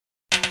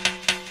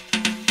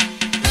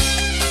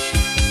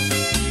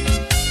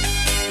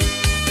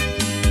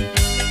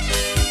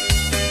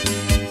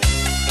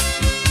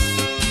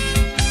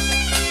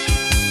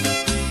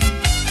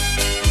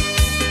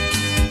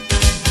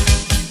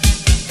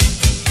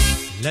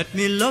Let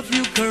me love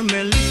you,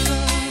 Carmelita.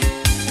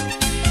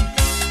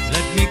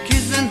 Let me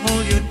kiss and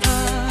hold you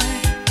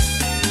tight.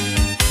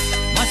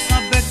 Must I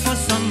beg for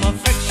some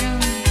affection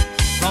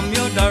from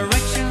your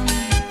direction,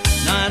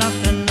 night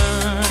after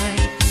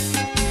night?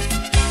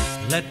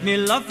 Let me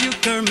love you,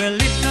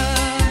 Carmelita.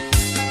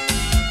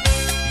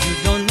 You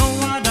don't know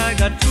what I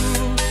got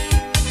through.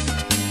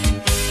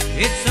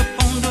 It's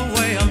upon the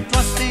way I'm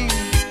trusting.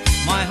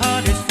 My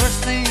heart is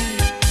thirsting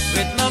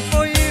with love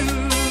for you.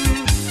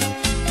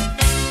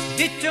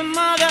 Did your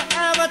mother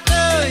ever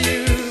tell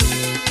you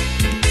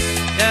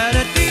that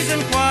it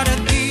isn't quite a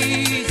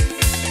tease?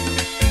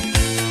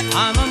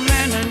 I'm a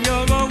man and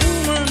you're a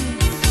woman.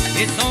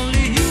 It's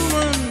only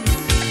human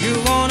you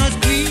wanna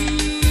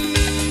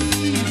squeeze.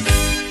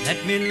 Let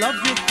me love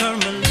you,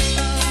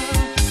 Carmelita.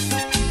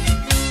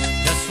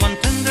 Just one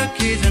tender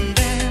kiss and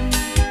then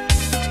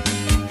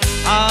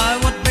I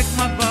would beg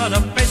my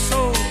brother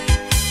peso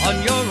on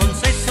your own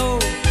say so.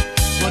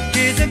 Would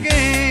kiss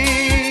again.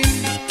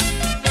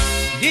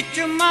 Did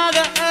your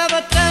mother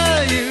ever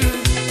tell you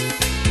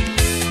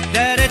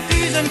that it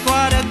isn't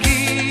quite a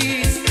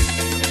kiss?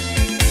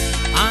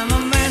 I'm a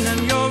man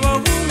and you're a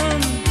woman.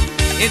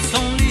 It's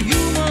only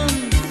human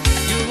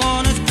you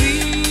wanna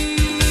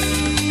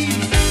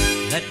squeeze.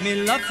 Let me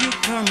love you,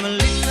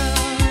 Carmelita.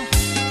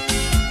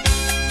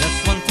 Just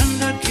one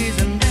tender kiss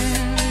and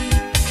then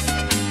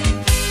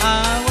I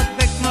would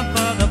beg my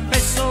brother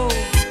peso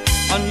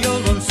on your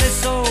own say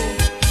so.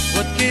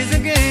 Would kiss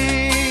again.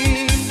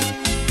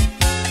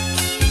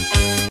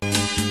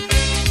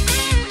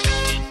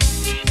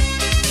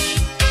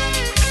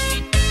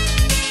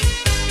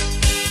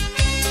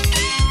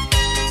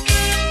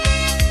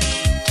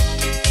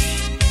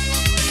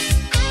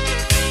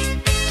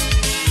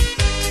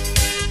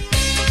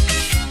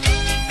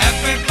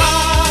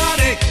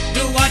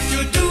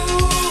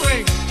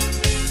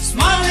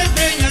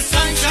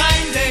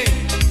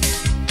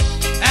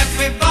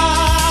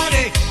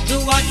 Everybody, do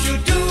what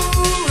you're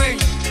doing.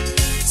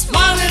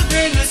 Smile and bring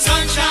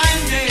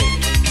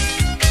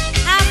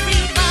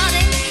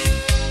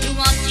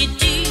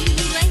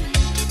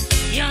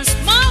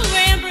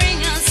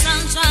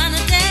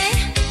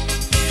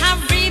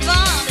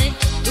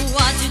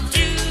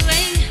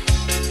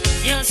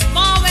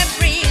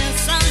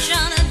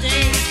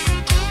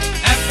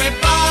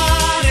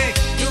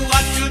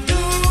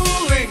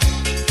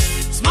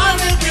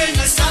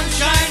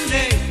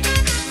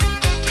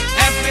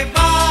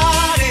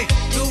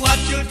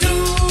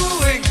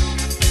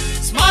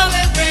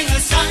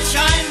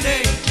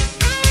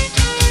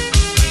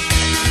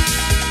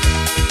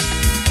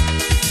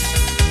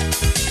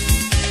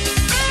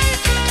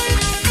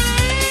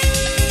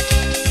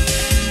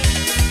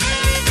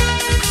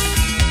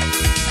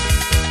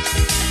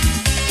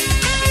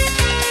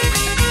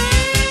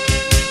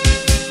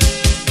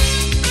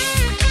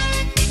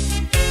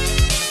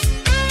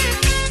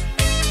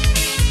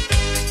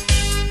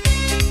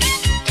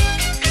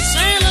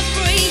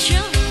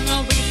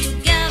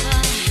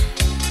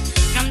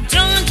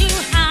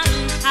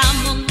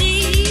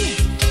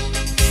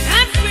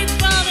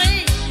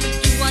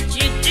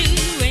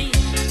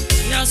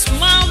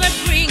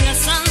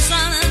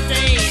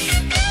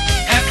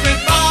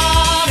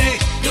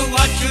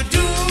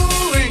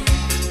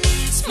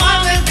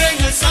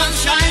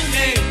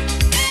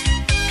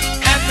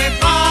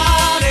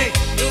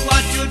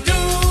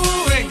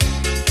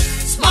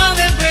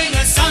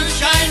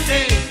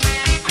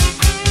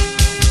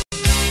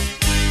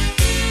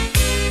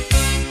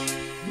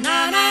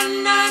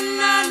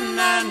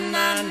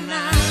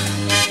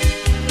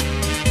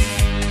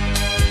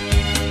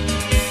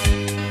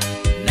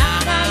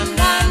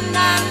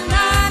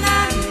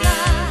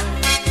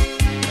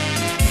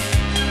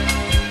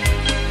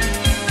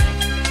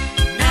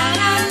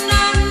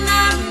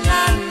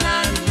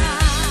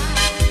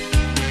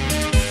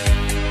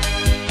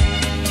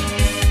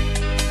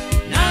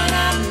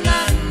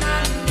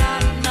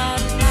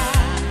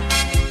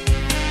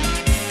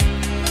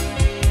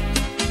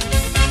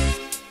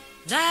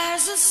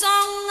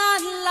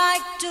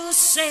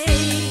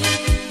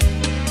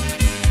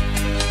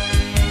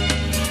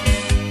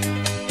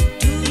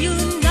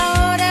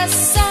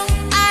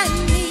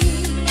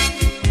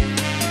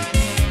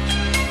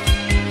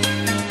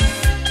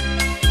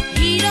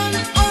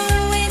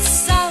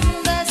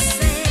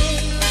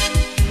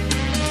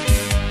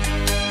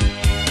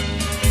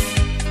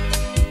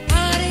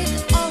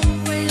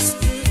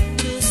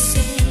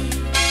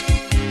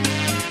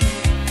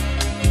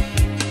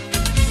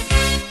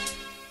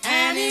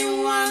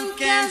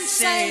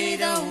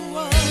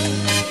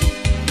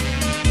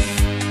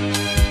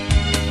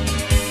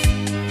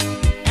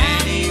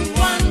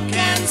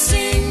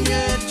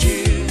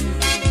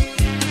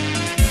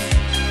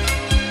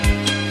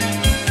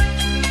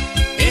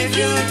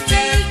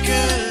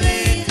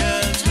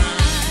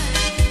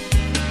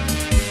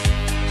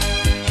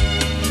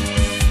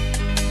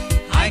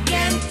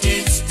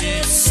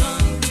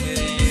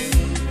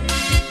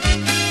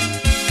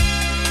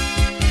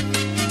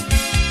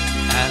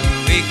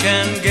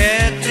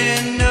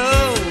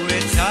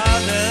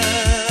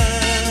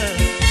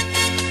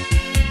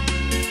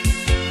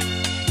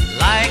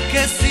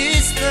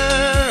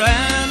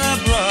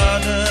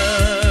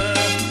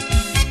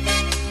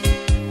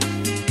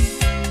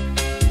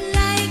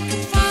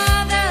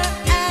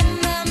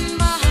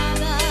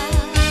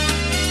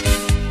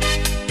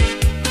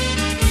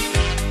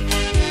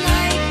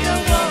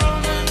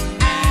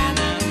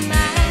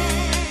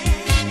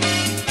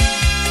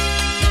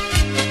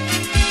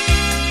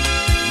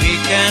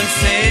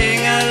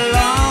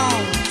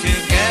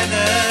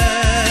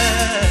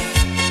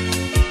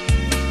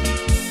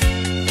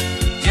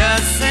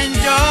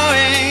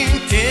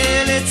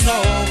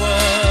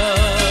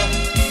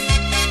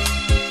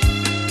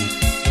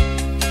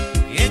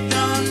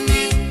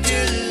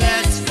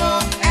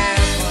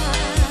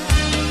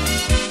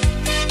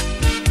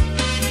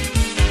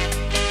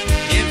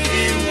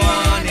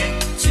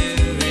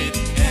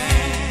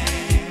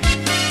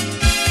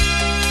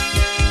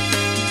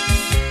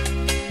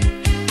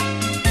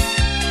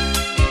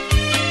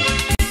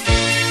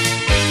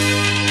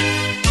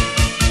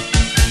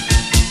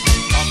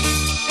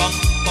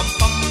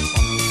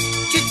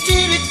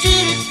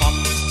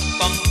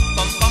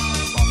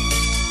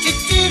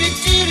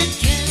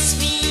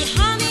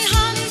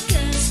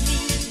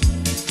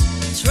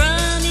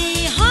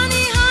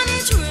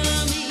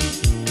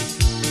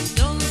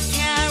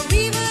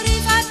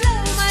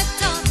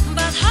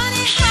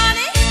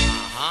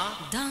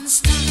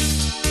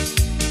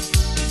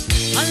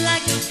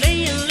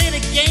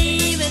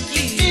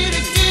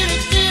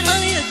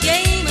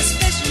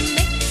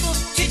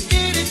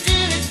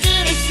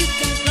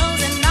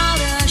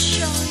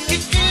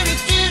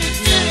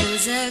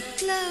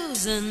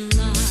closing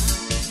now.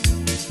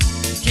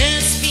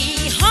 Kiss me,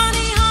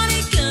 honey,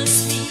 honey,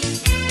 kiss me.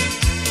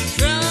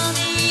 Thrill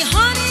me,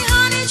 honey,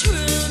 honey,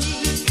 thrill me.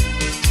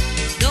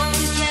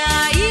 Don't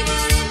care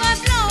even if I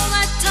blow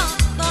my top,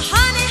 but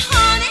honey,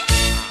 honey,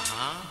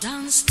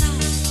 don't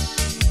stop.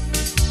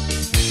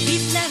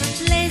 We've never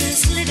played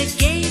this little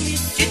game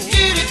before.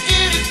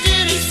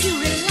 If you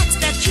relax,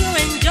 that you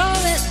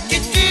enjoy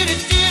it more.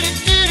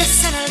 Just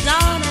settle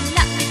down and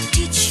let me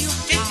teach you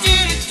how.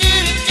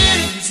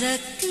 The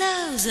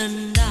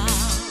closing down.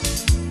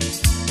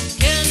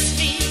 Kiss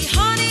me,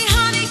 honey,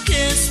 honey,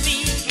 kiss me.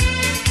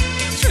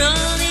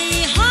 Thrill me,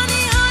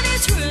 honey, honey,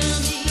 thrill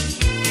me.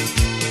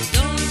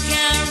 Don't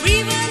care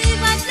even if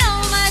I blow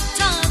my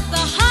tongue,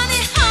 but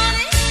honey,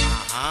 honey,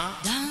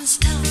 don't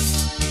stop.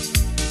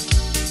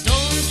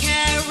 Don't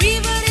care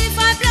even if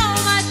I blow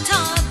my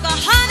tongue, but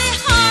honey,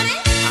 honey,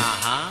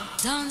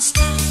 don't stop.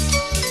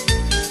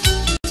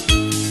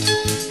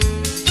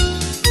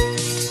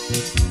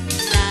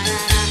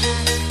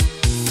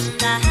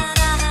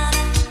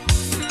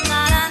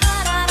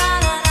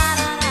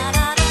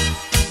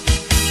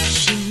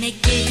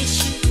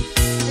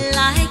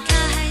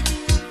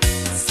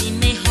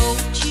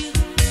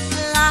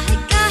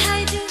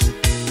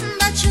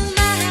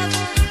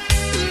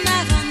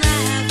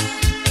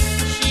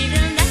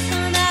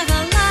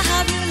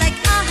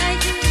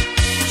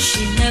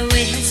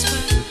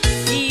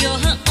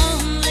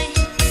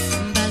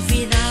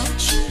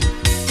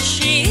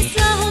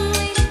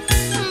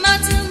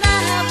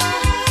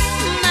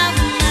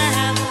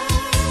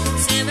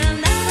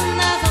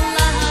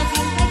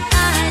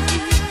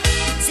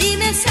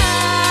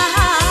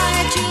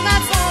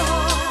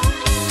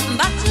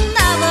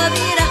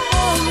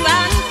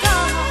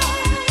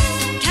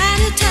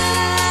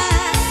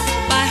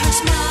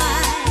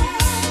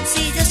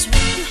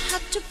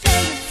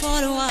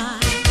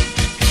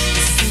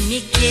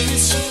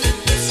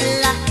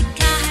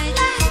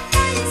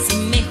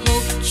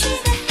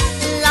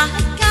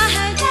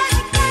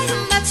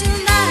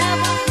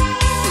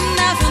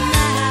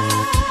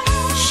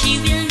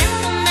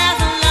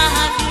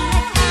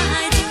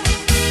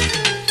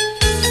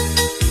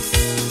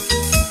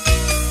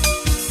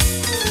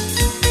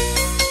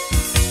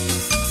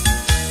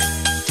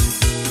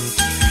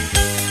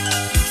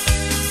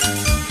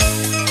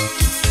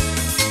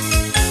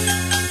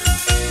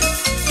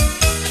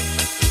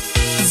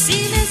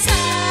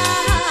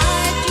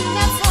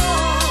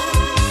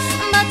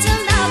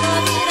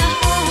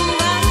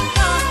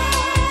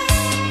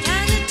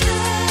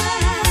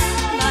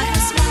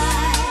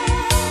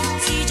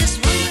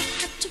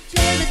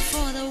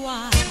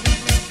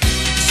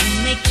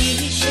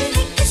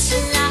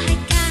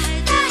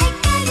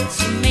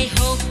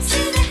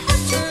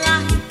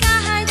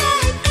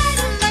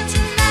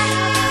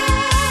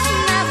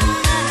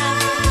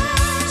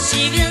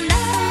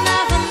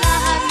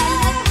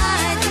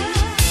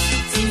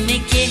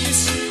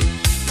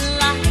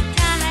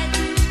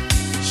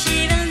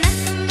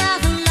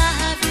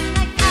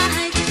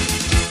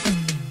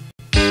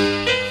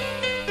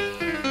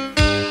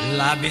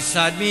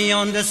 Beside me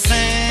on the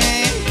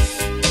sand,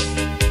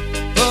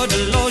 put the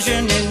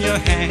lotion in your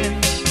hand.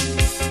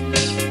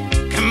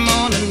 Come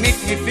on and make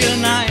me feel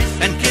nice,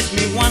 and kiss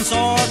me once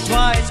or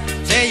twice.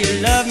 Say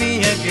you love me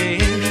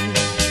again.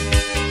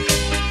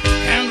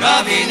 And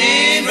rubbing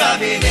in,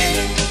 rubbing in,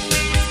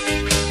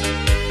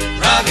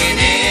 rubbing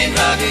in,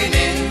 rubbing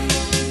in.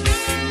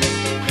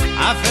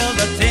 I feel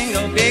the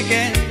tingle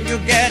begin.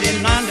 You're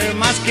getting under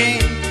my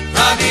skin.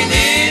 Rubbing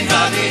in,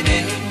 rubbing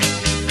in.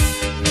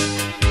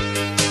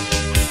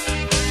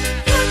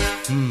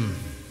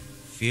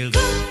 Feel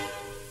good.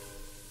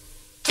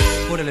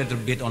 Put a little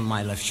bit on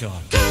my left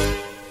shoulder.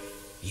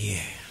 Yeah.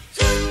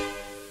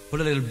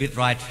 Put a little bit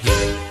right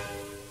here.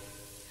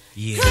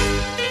 Yeah.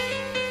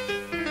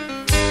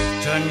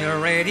 Turn your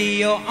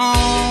radio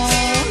on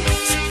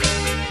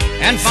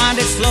and find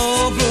a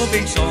slow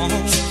grooving song.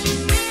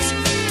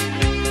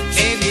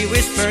 Baby,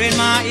 whisper in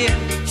my ear,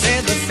 say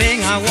the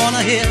thing I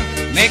wanna hear.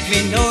 Make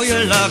me know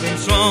you're loving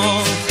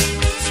strong.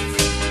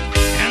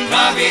 And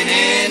rubbing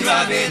in,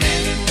 rubbing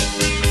in.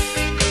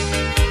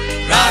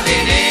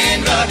 Rubbing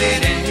in,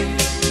 rubbing in.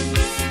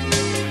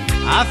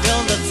 I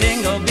feel the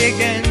tingle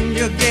begin.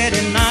 You're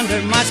getting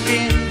under my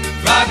skin.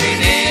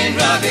 Rubbing in,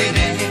 rubbing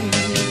in.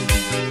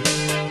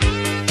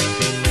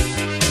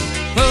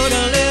 Put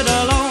a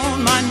little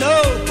on my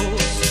nose.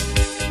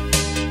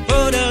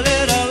 Put a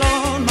little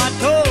on my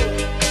toe.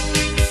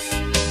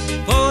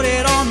 Put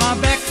it on my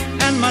back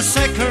and my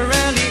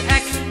sacrally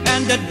act.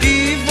 And the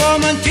deep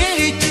woman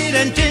tilly till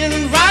and till.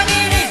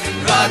 Rubbing in,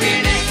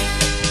 rubbing in.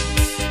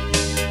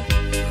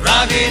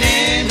 Rubbing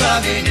in,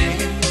 rubbing in.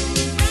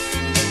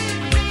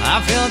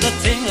 I feel the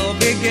tingle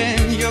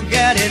begin. You're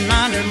getting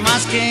under my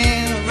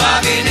skin.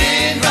 Rubbing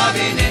in,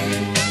 rubbing in.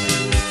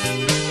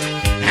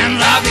 And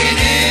rubbing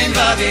in,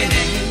 rubbing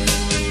in.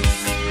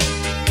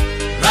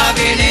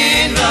 Rubbing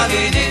in,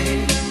 rubbing in.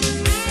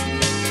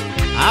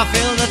 I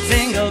feel the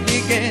tingle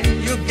begin.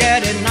 You're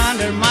getting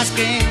under my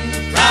skin.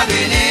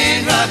 Rubbing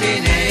in,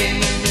 rubbing in.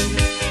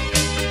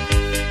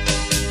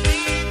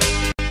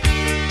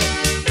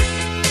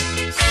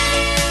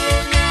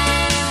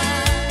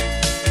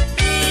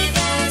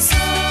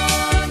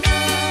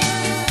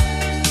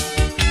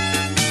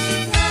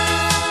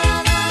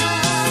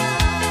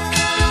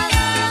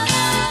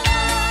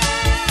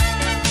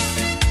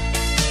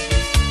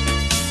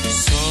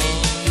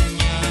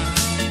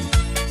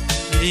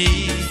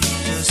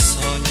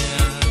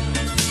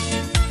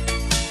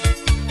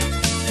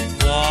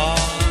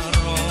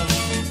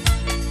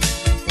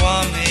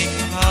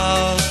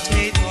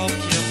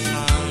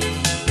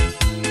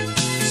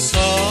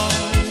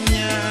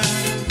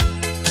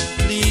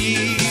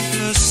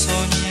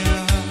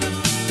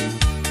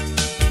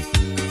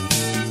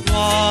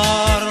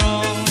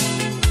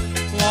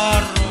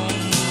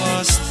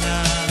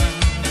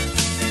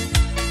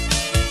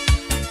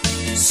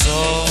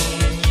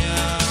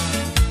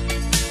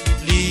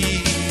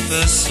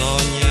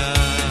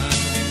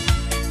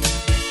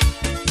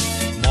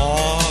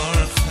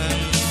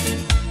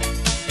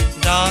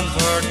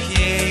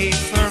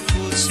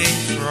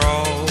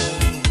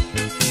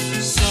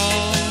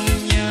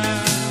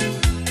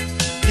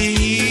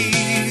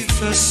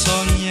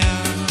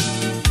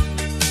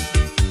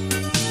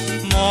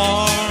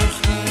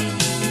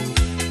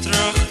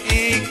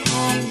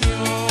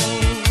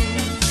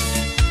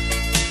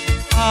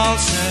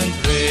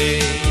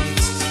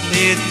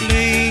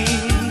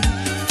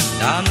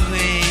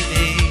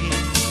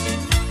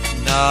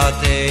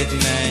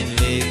 ooit mijn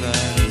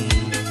leven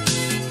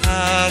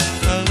het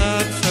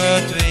geluk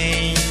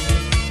verdween.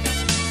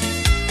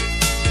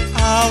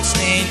 Als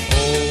een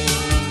oog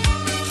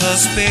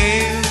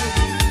gespeeld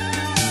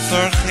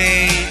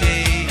vergeet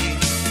ik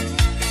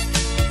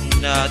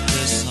dat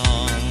de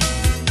zon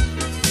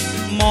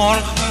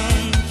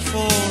morgen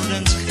voor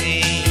ons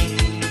scheen.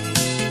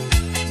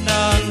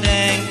 Dan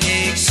denk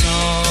ik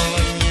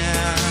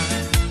Sonja,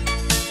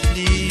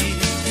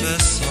 lieve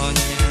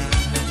Sonja,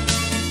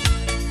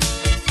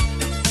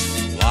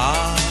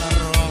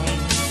 waarom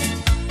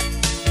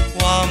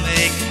kwam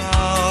ik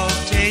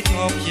altijd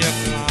op je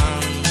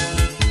plan?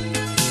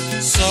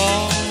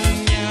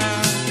 Sonja,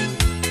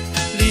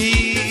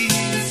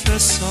 lieve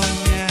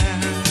Sonja,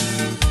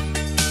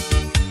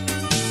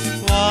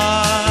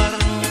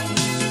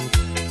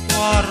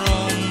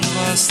 waarom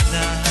was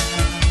dat?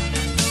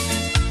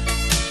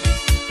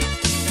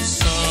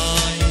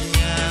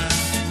 Sonja,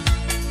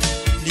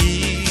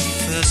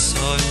 lieve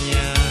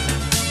Sonja,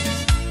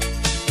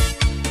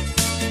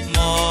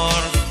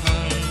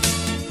 morgen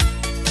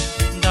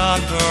dan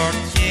word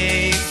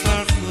jij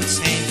vergoed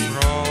zijn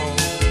vrouw.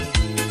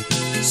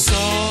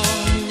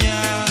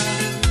 Sonja,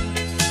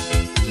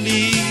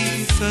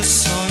 lieve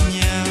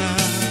Sonja,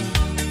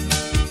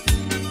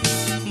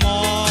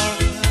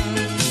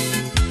 morgen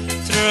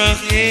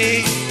terug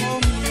ik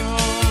om jou.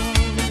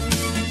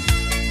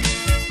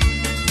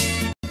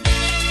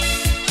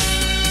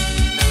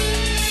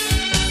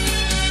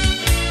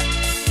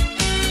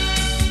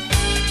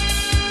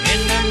 In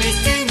the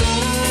misty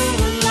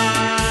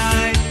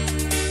moonlight,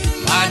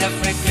 by the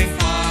flickering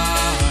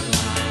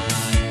firelight,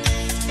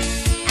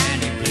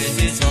 any place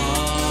is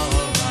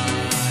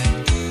alright,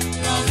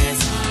 long as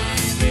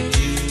I'm with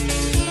you.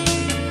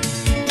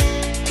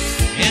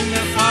 In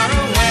the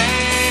faraway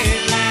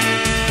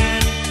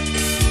land,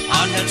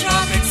 on the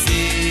tropic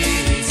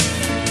seas,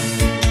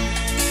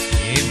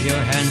 keep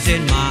your hands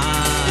in my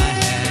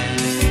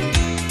hand,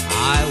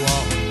 I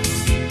walk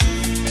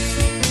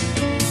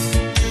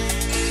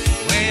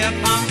way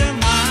up on the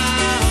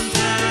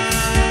mountain,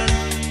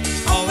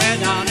 or way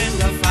down in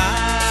the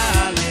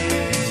valley.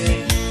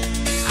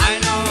 I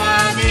know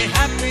I'll be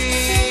happy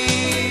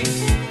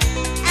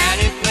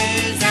any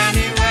place,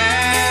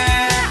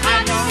 anywhere. I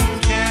don't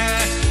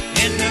care.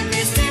 In the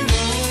misty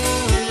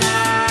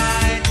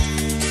moonlight,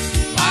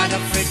 by the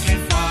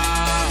freaking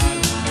firelight,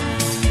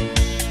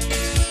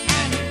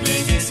 any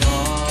place is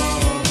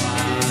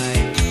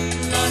alright,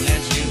 long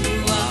as you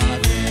are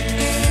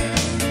there.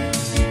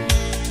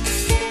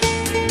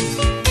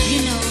 You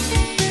know,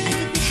 I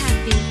could be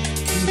happy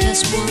in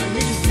just one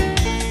little room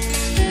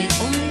with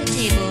only a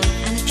table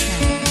and a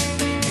chair,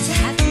 as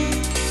happy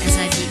as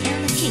I'd be in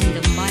the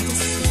kingdom by the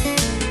sea.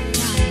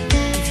 Darling,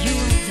 if you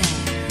were there.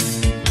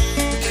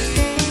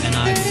 And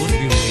I could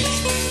be rich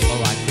or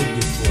I could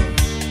be poor,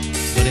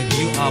 but if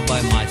you are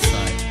by my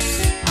side,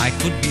 I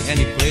could be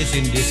any place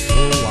in this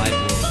whole wide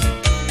world,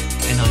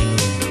 and I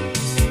know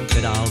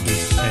that I'll be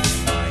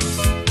satisfied.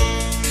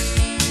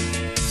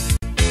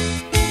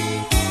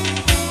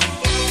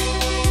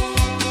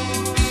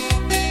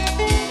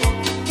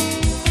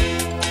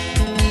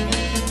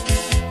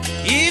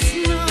 It's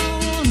now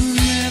or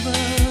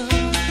never.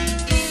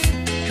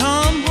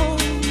 Come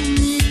hold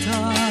me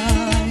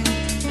tight,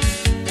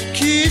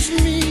 kiss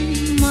me,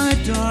 my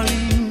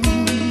darling,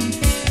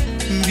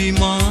 be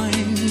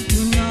mine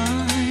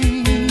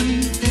tonight.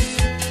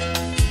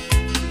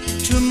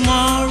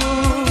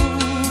 Tomorrow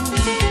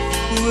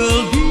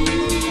will be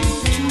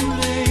too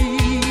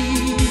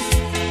late.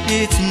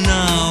 It's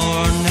now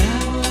or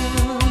never,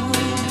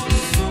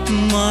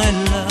 my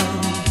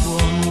love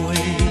won't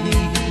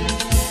wait.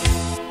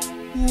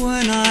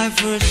 When I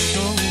first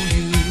saw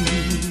you,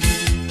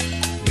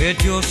 with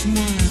your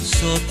smile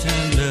so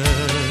tender,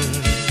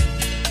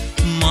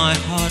 my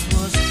heart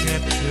was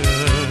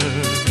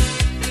captured,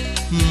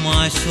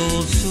 my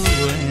soul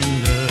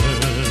surrendered.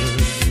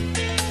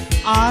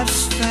 I've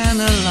spent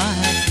a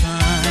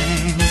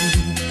lifetime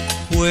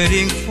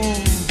waiting for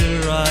the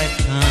right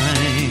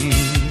time.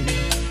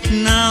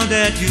 Now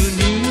that you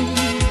knew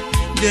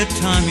the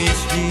time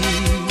is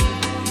here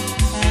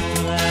at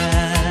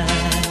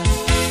last,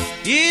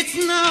 it's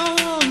now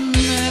or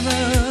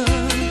never.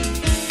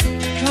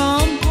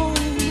 Come hold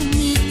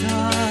me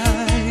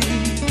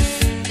tight,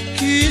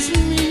 kiss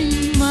me,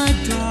 my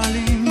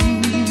darling,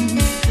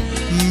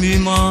 be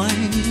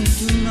mine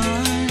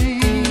tonight.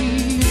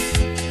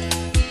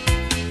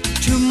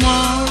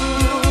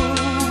 Tomorrow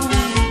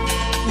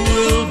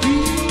will be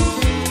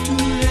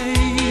too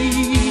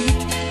late.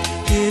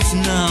 It's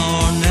now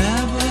or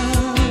never,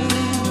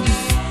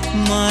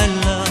 my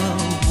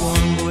love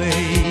won't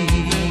wait.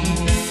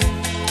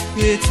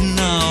 It's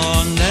now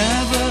or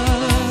never,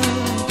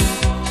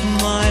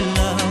 my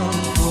love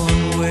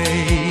won't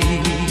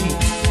wait.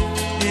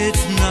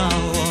 It's now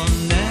or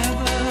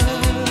never,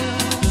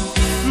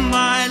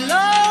 my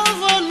love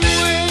won't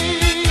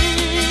wait.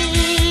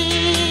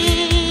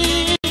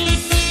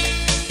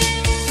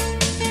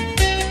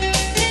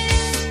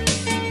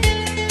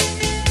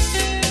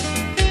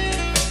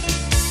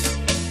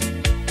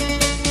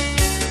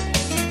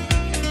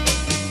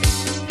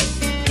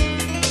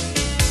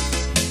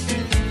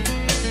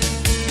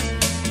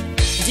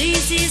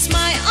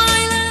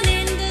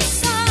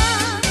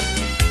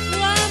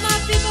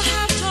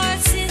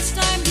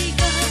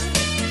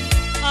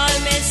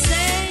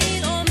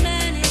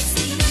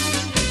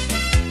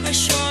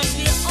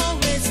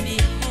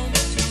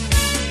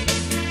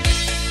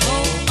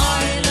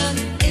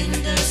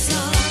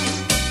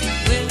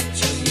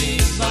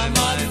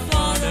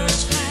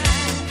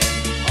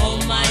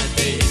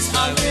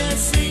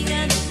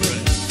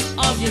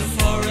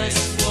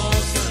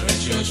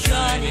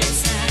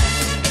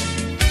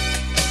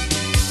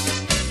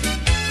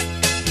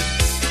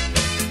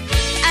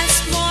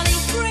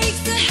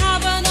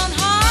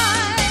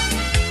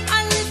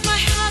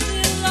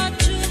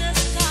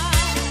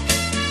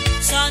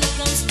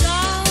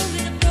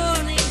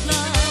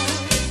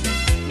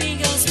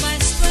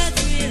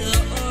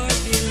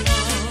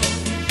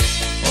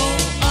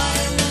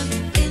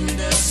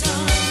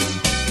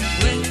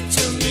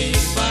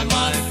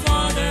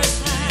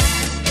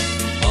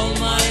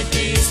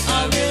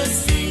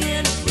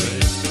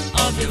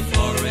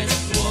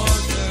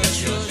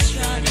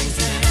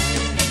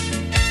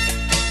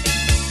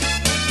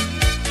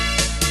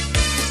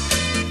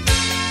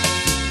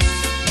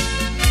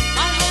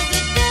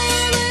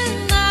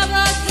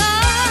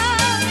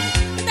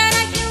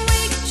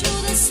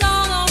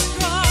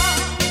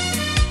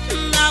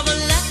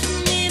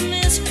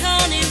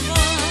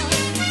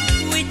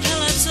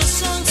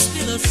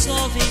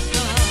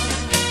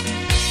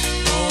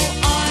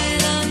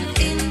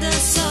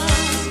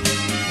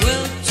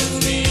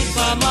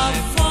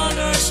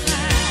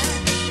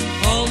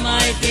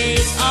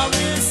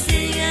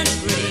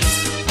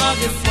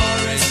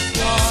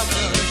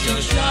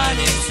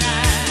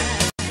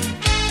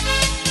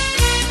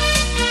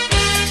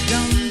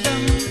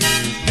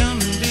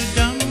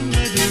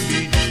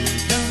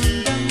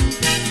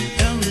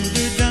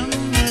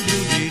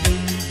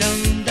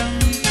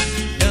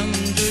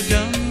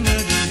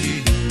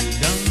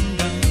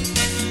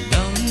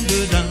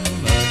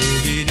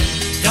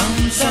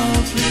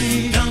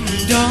 softly,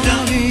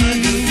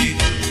 darling,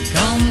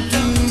 come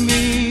to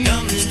me,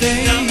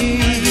 stay.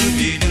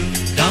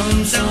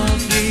 Come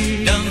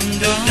softly,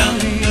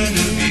 darling,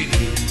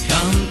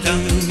 come to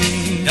me,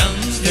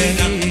 stay.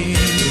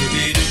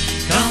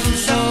 Come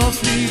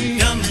softly,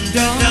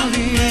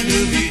 darling,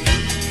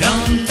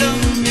 come to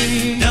me,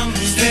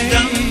 stay.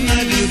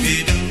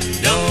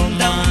 You're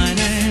mine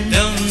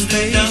and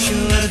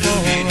special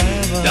forever,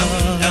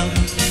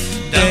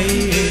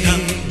 baby.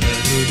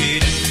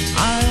 I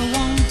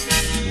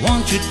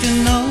want you to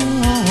know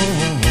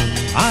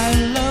I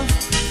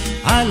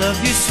love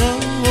you so.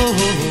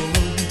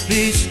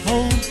 Please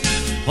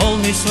hold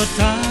me so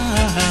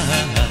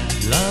tight.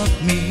 Love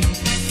me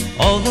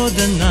although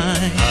the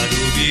night.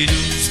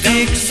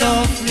 Speak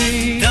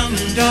softly,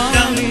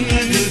 darling.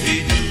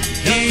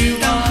 Hear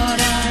what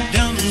I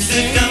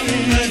say. I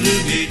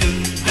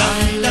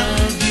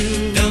love you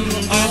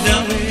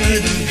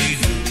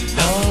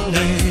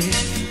always.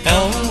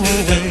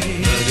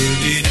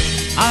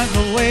 I've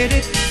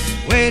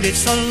waited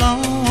so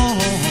long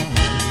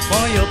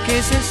for your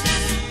kisses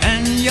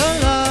and your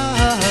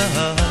love.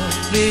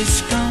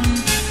 Please come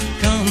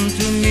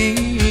to me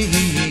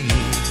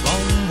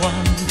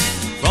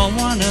from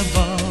one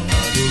above.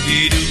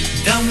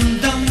 Dum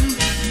dum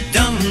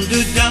dum do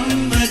dum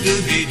do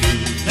be do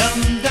dum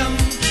dum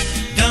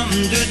dum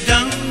do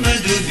dum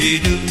do be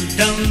do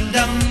dum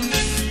dum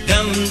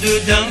dum do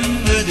dum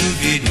do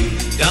be do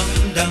dum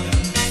dum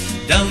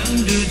dum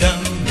do dum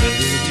do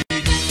be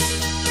do.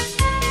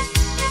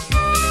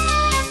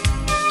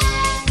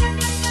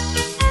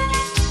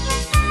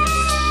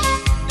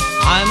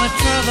 I'm a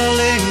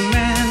traveling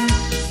man,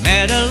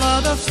 met a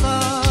lot of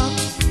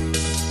stops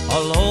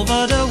all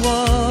over the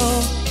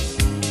world,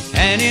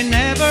 and in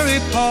every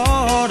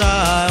port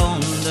I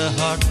own the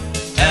heart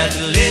at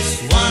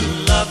least one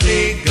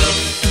lovely girl.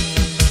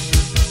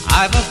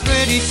 I've a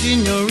pretty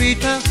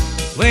señorita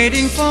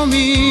waiting for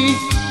me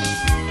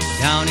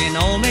down in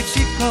old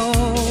Mexico.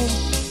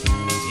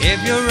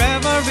 If you're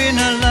ever in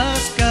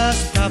Alaska,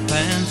 stop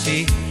and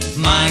see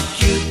my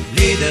cute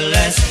little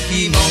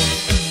Eskimo.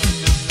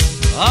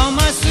 Oh,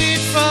 my sweet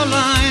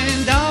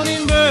Fraulein down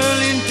in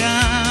Berlin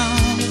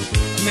town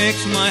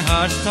makes my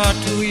heart start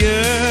to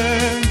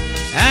yearn.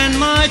 And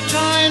my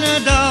China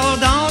doll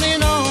down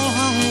in old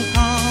Hong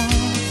Kong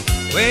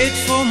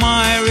waits for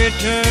my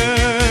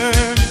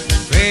return.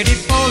 Pretty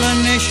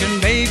Polynesian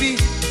baby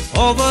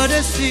over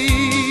the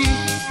sea,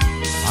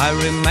 I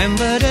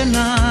remember the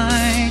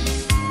night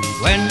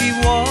when we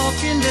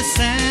walked in the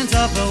sands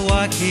of the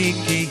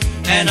Waikiki,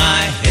 and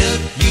I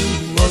held you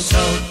oh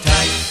so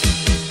tight.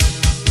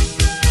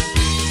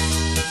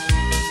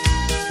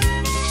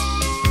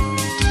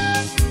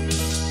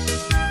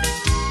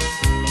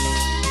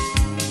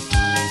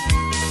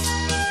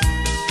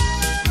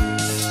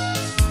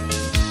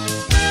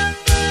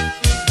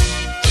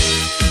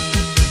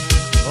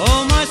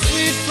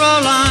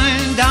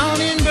 Fraulein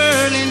down in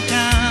Berlin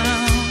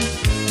town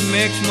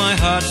makes my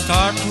heart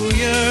start to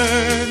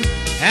yearn.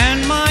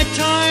 And my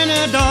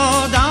China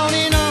doll down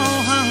in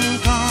old Hong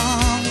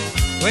Kong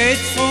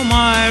waits for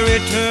my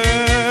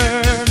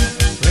return.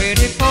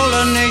 Pretty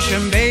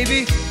Polynesian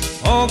baby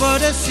over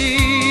the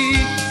sea,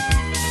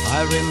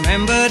 I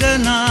remember the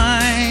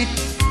night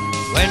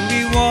when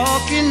we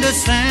walked in the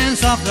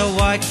sands of the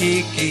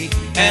Waikiki,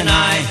 and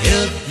I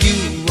held you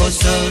oh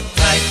so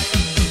tight.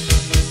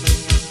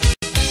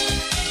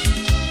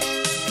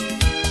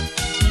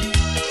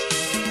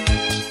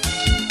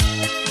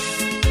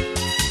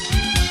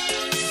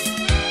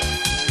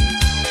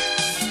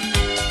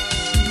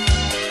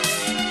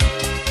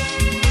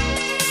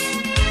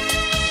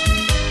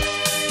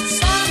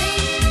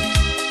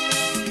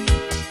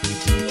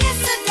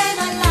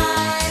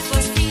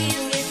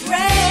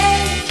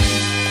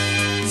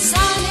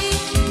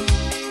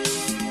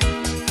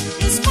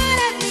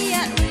 Inspired me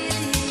at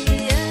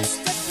really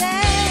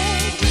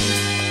yesterday.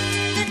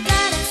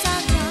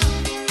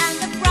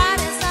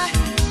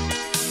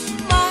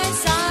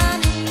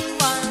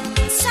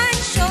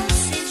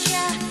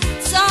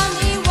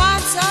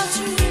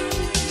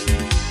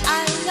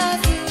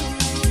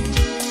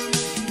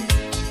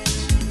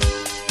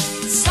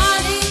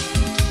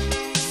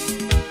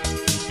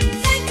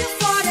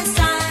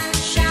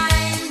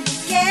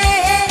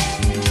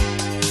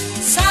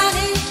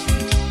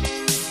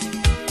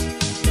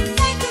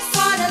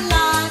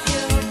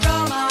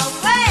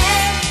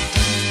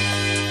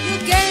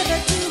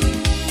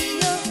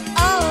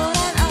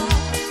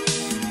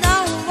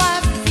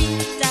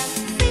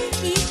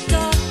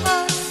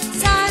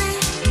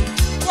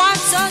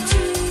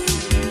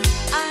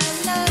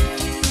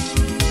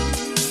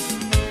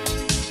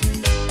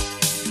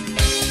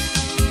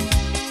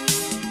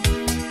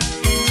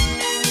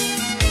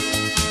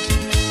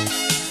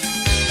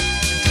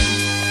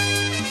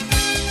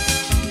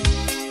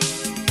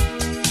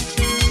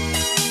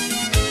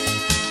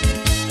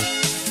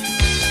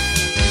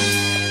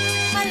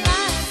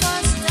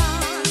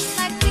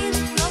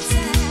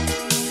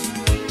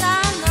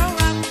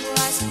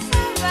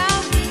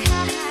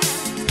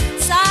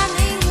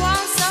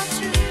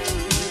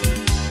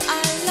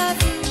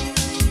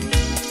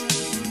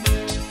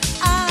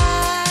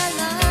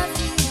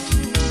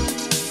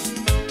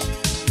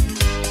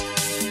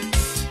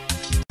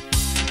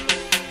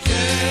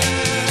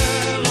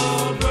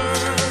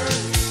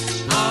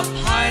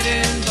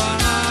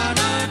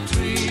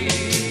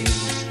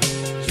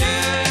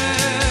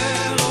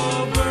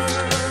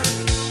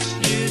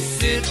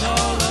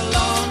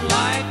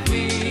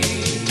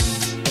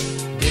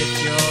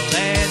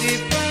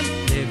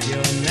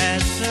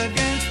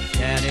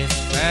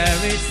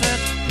 face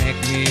that make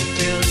me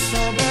feel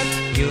so bad.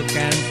 You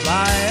can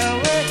fly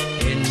away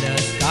in the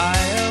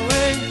sky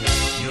away.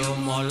 You're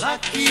more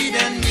lucky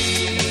than me.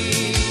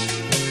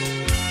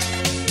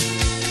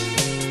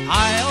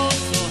 I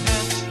also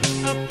have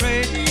a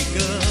pretty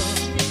girl.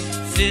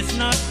 She's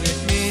not with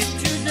me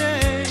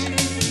today.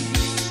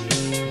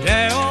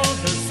 They're all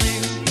the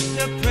same,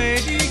 the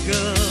pretty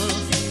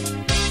girls.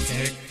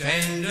 Take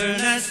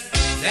tenderness,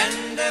 then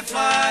they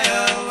fly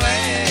away.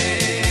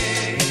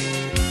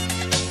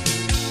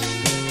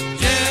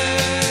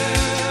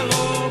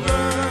 Yellow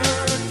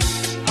birds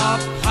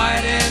up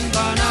hiding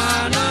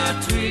banana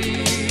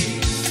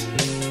trees.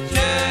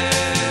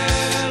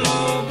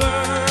 Yellow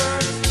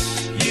bird,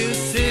 you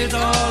sit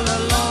all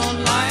alone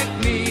like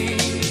me.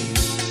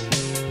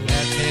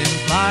 Let him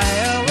fly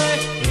away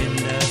in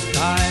the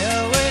sky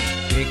away.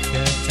 Pick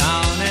the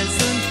town and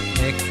soon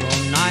take from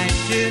night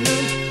to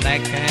noon.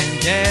 Black and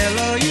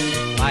yellow you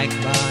like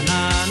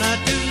banana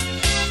too.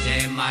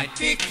 They might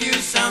pick you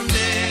someday.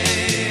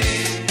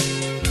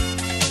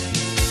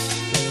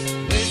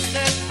 Wish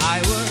that I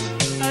were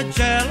a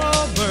yellow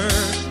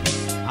bird,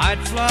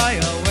 I'd fly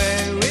away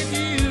with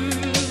you.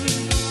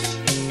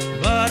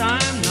 But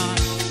I'm not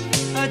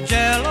a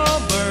yellow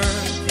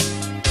bird,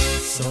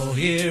 so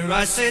here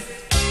I sit,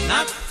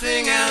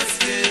 nothing else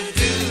to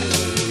do.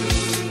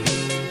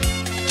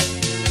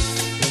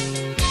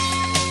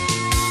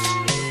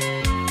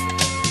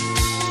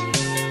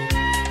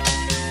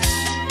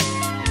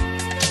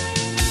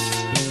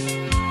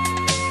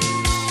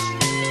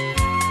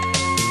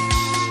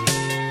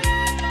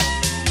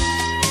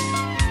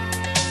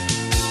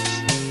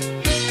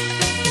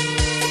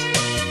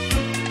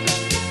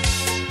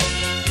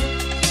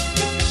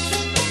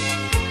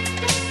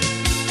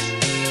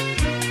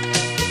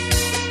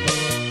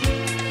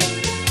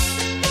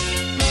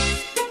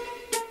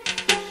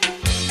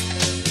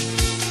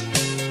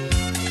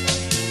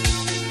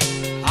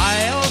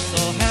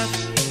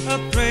 A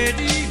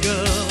pretty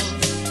girl,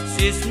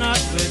 she's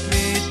not with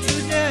me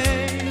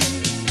today.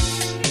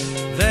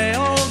 They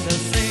all the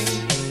same,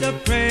 the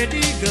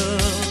pretty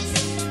girls.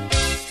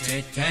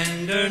 Take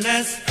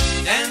tenderness,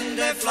 then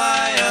they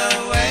fly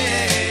away.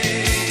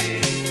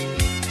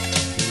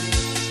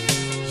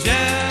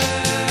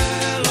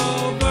 Yellow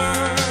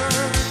bird,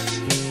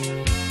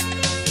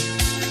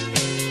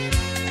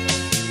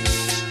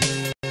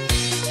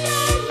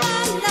 la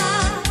la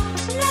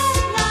la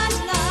la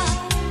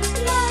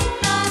la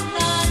la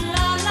la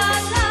la la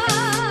la.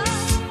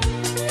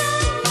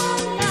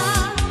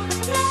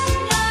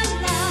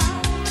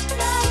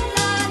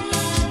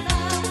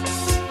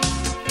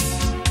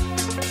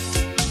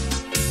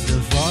 The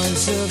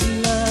voice of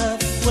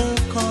love will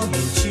call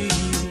to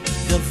you.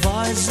 The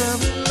voice of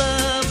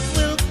love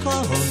will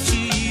call to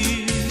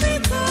you.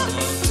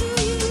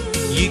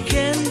 You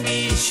can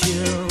be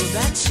sure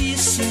that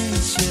she's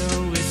sincere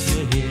with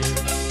you here.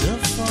 The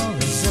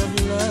voice of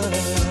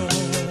love.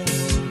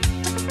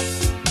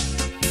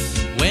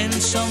 When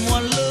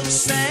someone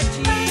looks at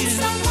you,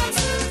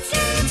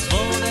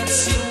 oh, that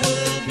she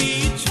will be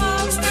true.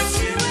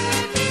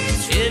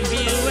 If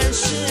you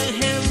answer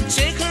him,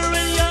 take her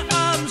in your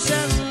arms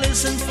and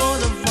listen for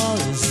the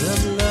voice of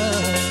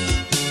love.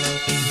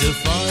 The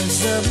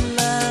voice of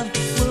love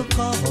will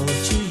call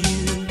to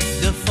you.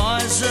 The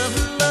voice of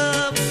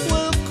love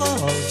will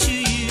call to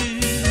you.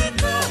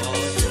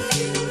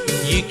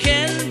 You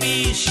can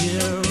be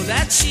sure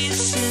that she's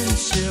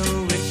sincere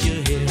with you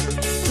here.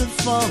 The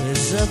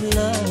voice of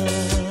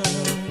love.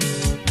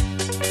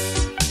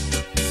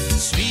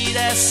 Sweet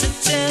as a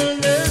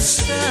tender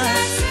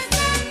sun,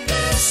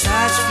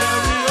 such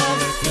very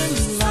often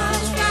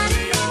love.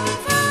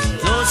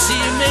 Though she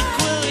may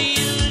quit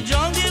you,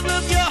 don't give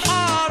up your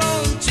heart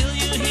until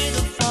you hear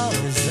the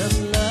voice of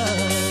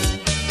love.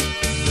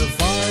 The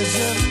voice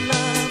of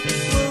love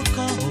will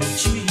call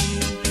to you.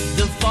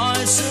 The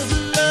voice of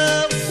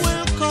love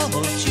will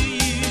call to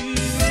you.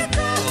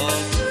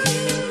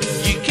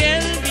 You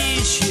can be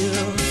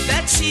sure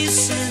that she's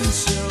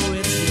sincere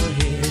with you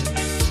here.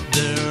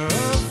 The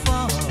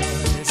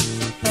voice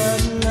of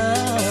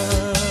love.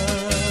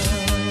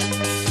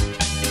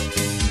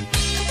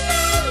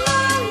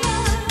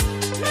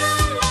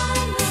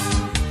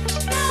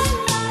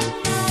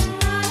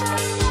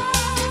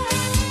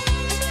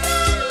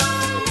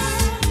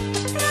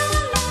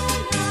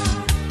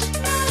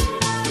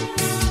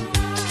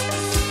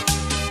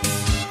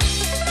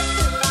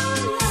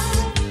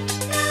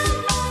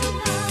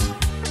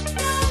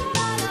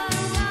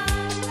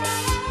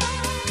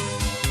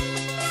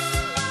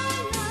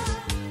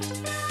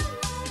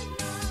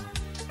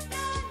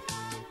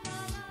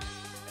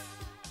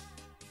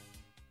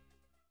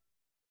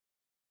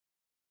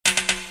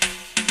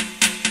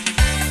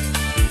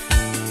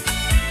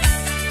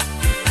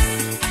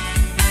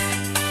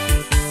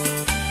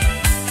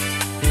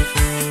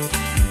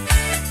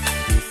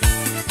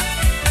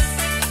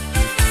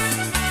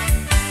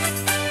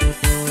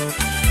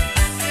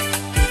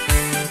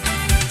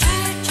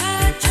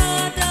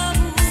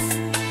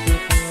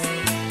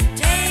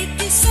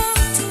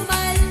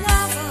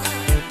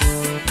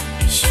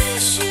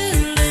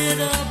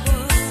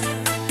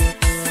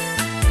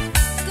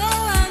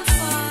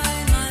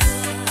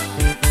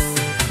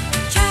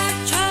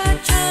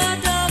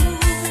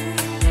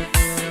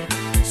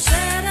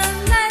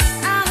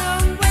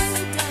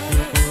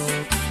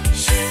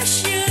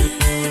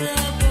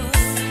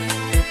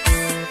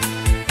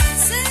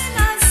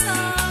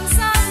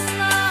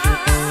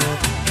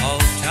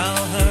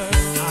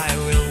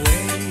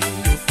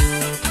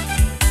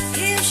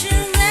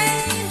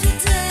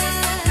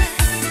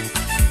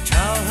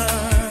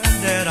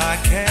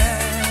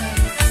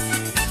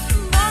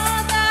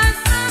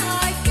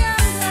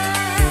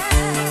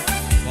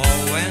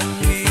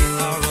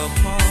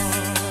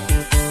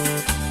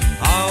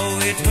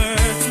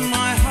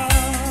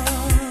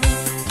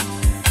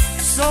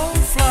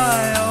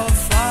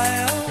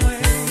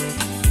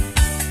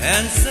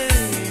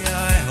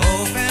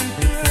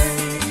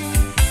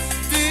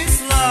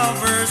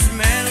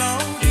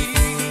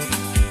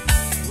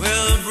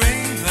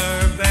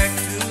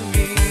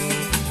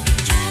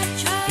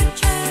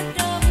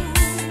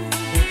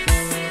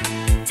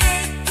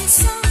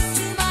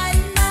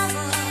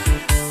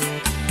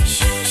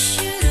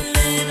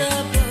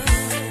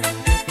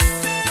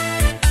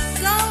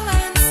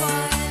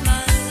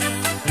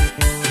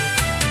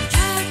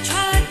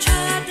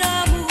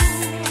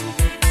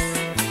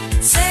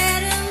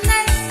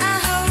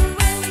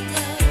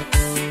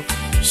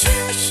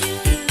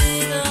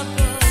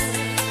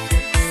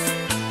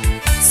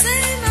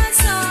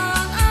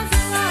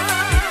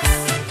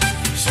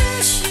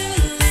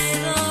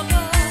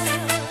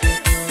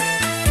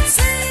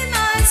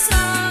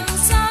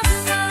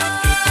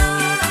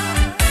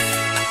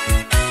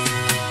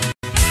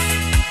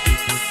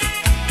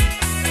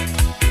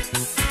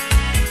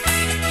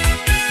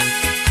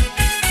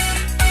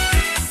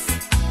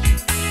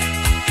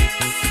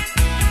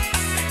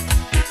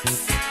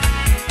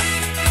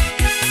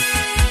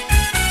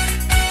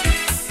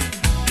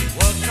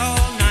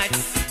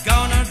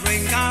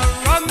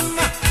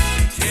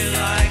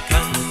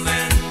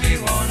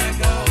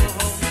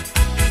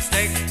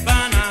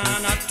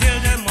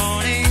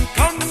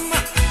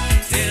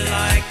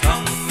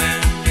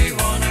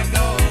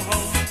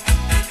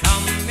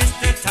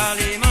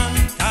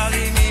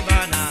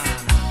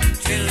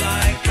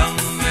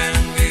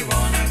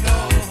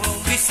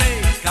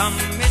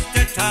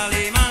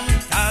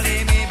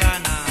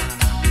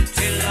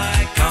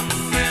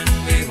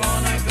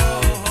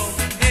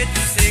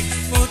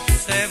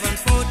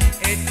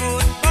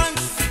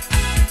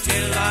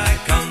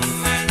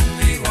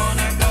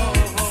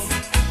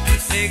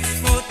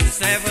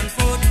 7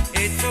 foot,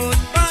 8 foot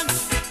bunch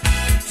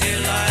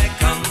till I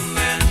come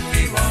and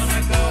we wanna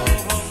go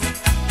home.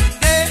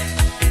 Day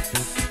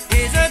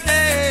is a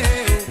day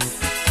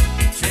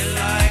till I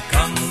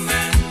come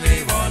and we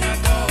wanna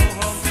go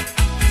home.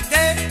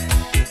 Day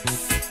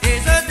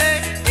is a day,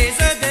 is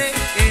a day,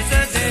 is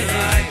a day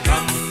till I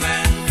come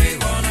and we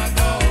wanna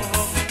go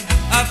home.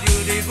 A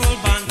beautiful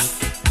bunch,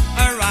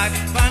 a ripe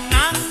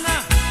banana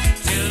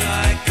till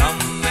I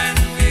come and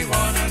we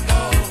wanna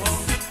go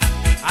home.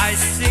 I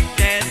sick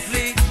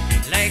deadly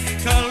like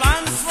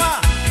Kalanzwa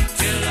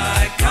till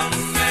I come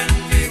and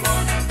we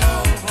wanna go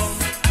home.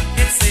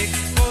 It's 6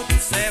 foot,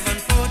 7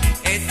 foot,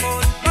 8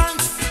 foot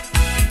bunch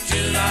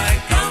till I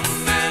come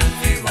and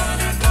we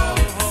wanna go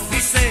home. We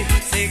say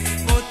 6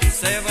 foot,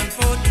 7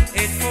 foot,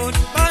 8 foot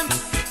bunch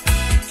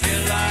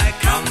till I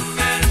come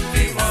and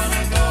we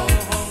wanna go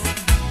home.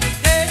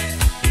 Day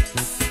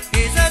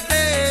is a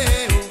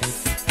day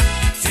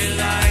till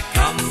I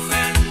come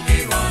and we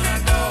wanna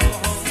go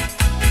home.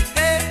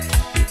 Day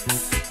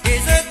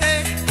is a day,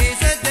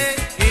 is a day,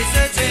 is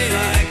a day till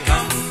I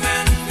come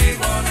and we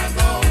wanna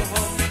go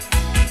home.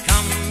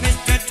 Come,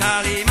 Mr.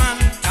 Tallyman,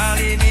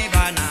 tally me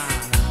banana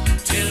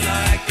till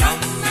I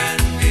come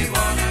and we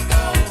wanna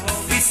go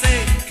home. We say,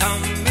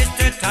 come,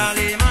 Mr.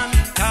 Tallyman,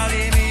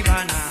 tally me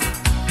banana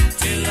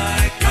till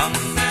I come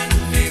and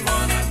we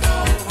wanna go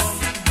home.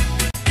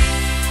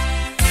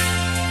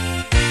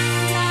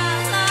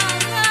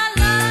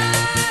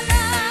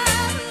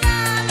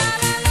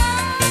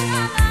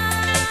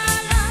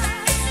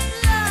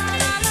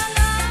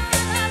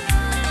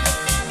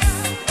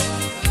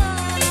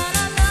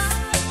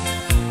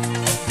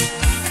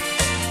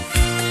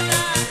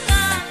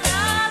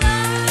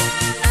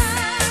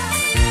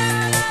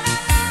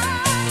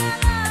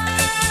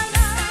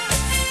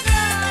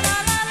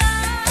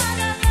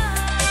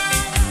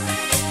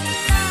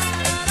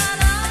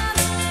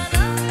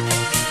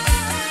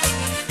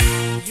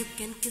 You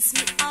can kiss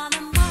me on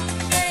a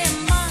Monday,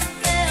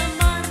 Monday,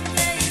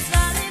 Monday, it's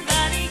very,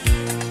 very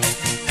good.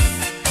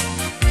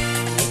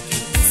 You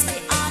can kiss me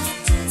on a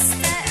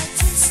Tuesday, a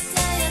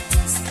Tuesday, a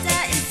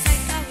Tuesday, in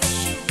fact I wish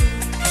you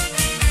would.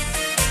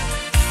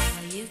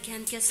 You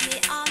can kiss me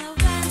on a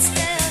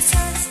Wednesday, a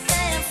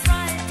Thursday, a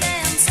Friday,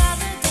 and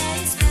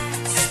Saturday's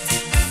best.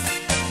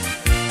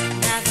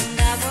 Never,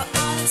 never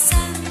on a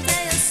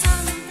Sunday, a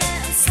Sunday,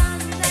 a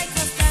Sunday,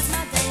 'cause that's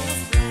my day of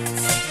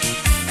rest.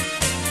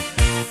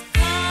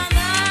 On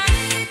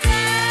any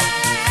day,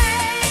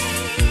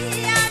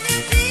 I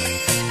will be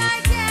my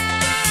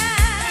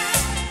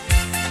guest.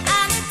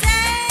 Any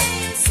day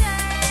you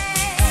say,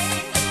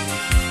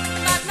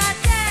 but my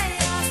day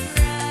of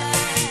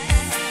rest.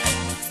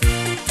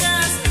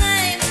 Just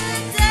name the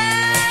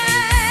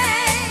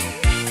day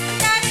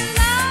that you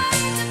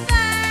like the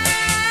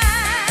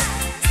best.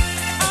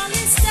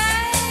 Only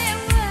stay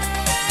away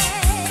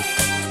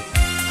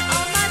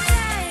on my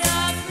day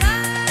of rest.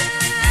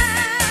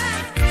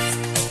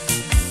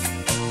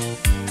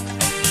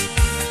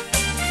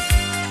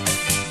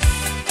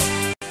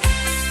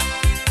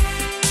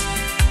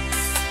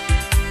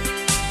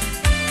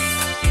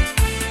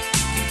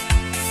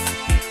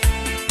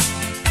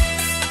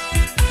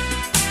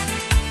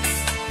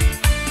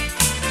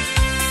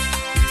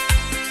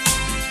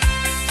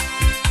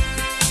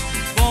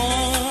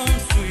 Born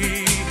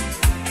free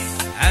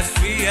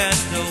as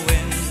the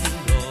wind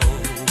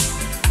blows,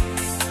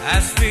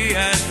 as free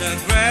as the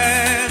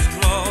grass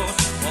grows.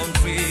 Born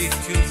free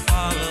to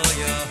follow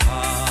your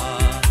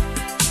heart.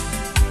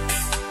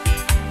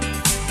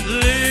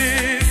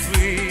 Live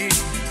free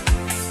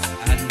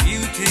and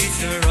beauty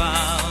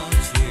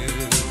surrounds you.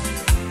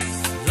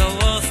 The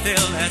world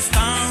still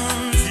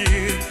astounds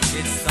you.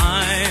 It's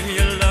time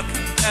you look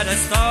at a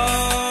star.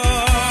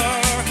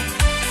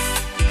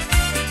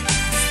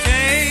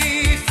 Stay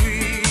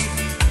free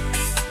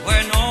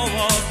where no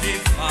walls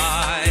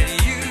divide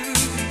you.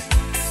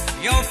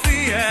 You're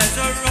free as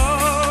a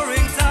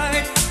roaring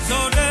tide, so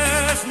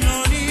there's no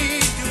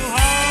need to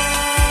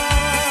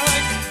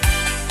hide.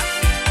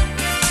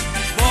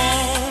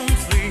 Born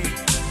free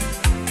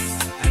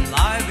and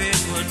life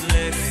is worth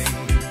living,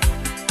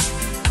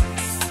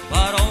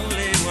 but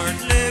only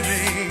worth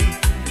living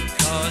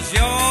 'cause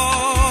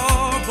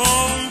you're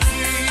born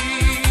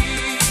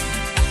free.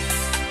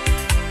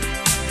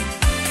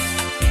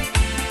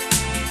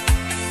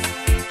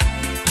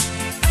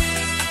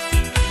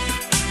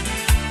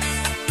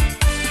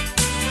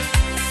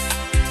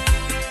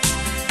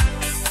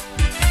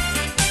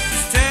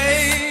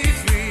 Stay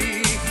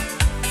free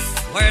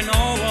where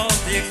no walls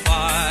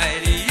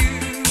divide you.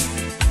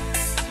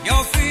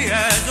 You're free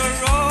as a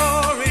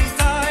roaring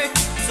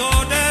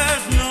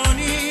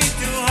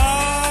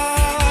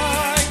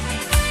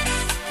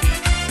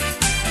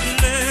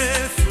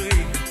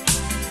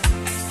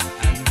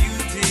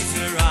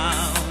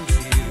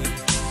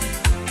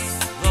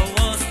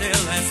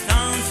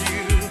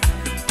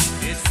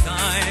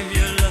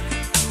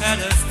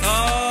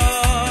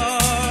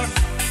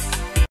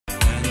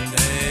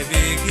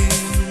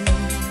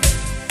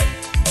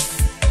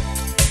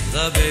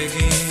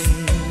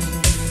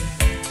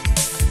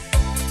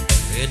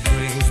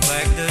brings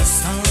back the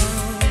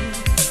sound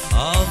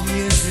of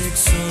music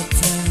so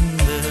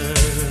tender.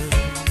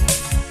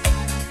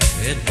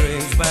 It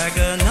brings back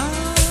a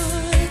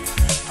night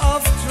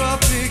of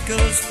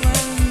tropical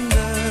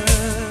splendor.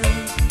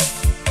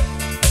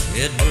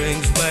 It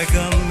brings back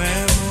a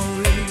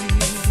memory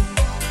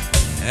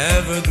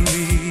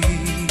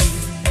evergreen.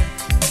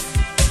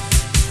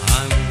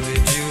 I'm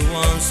with you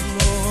once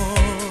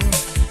more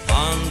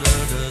under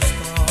the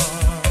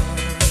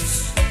stars,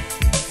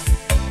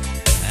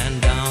 and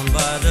down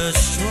by the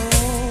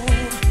shore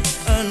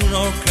an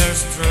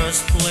orchestra's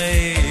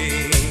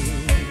playing,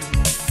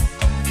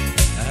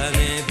 and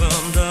even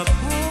the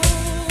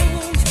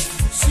pond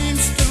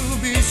seems to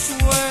be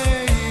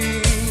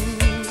swaying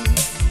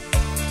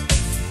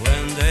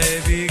when they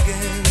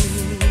begin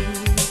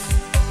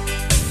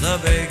the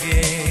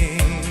begging.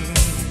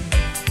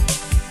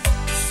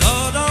 So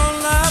don't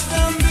let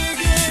them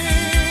begin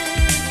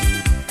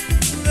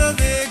the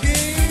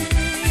begging.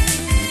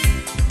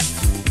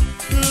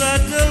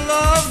 Let the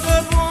love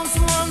that once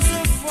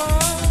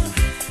afar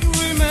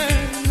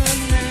remain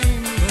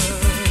unnamed.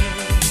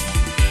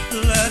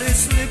 Let it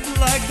slip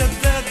like the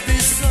dead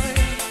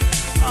desire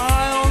I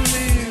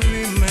only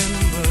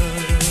remember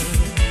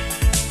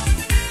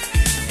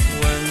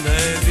when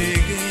they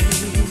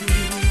begin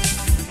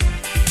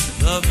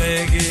the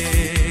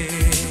begging.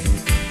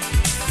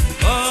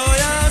 Oh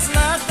yes,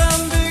 let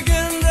them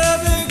begin the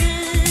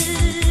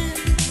begging.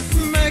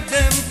 Make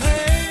them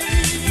pay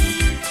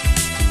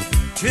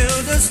till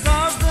the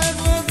stars that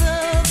were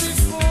there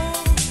before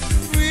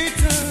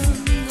return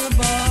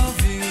above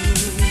you.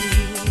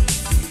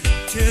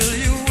 Till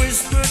you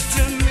whisper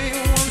to me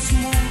once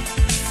more,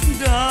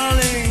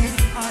 darling,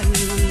 I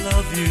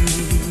love you.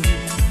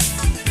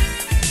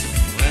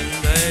 When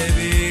they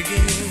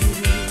begin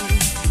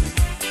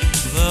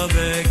the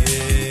begging.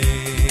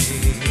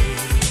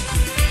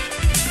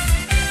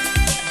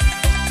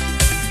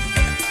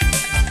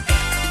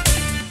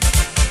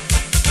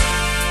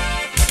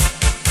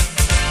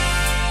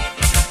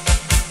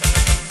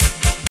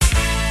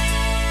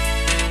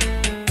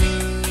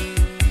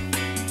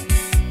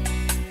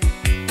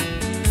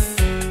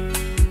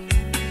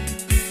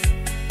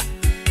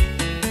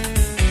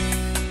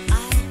 I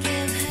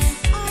give him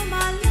all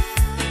my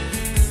love,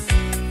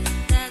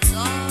 that's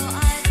all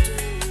I do.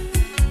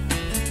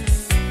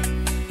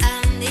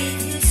 And if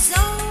you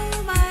saw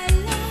my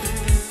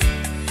love,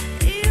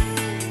 you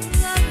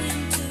love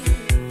him too.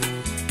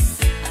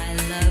 I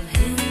love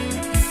him.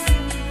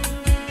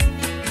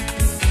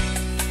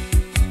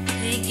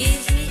 He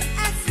gives me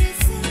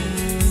everything,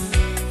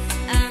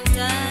 and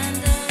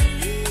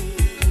tenderly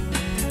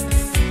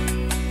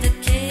the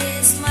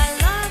kiss my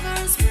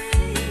lovers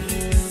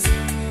brings,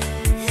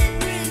 he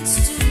brings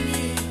to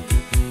me,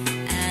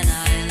 and I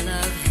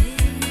love him.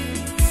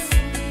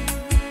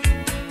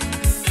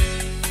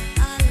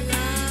 A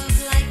love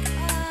like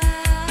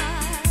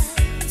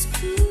ours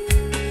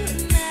could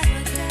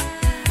never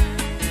die,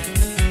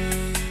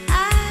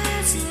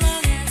 as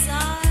long as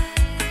I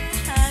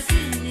have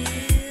you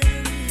near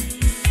me.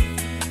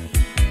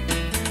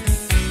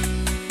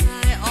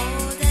 By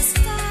all the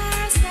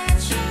stars that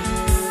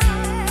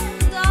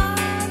shine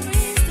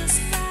underneath the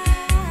sky,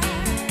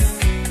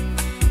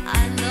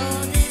 I know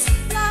this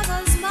love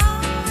of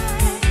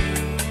mine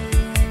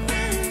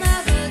will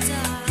never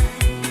die,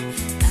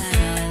 and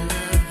I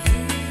love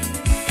him.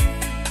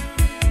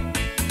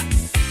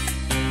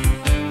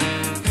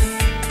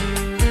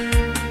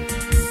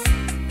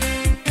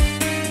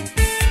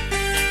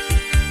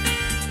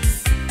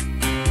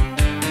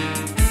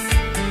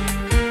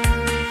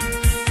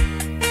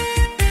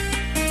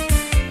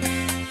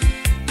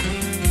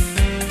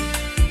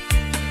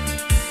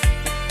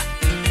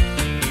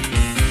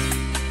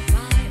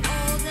 By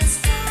all the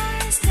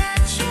stars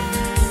that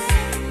shine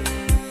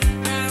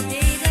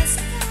underneath the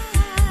sky,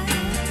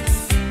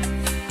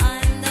 I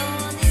know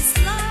this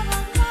love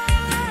of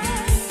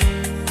mine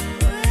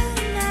will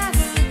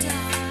never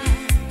die,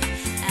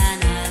 and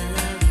I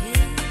love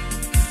him.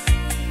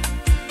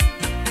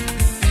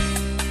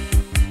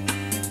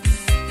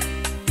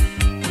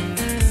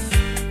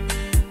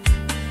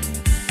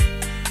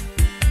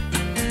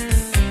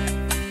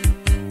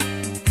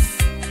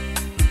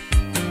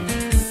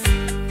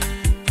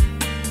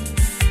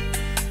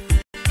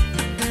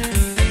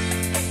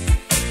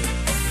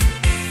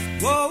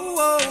 Whoa,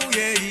 whoa,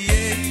 yeah,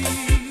 yeah.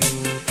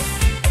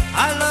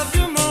 I love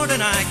you more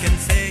than I can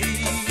say.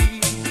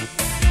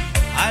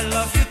 I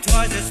love you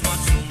twice as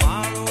much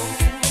tomorrow.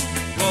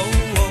 Whoa,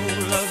 whoa,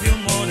 love you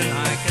more than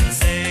I can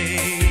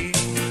say.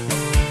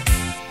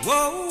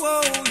 Whoa,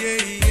 whoa,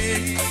 yeah,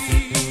 yeah.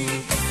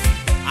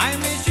 I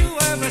miss you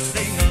every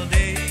single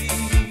day.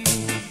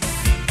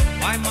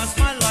 Why must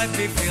my life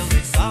be filled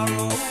with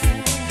sorrow?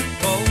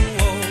 Whoa,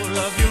 whoa,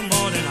 love you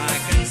more than I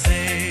can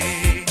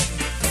say.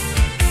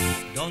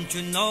 Don't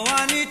you know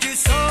I need you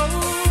so?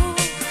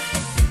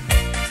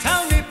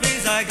 Tell me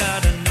please, I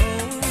gotta know.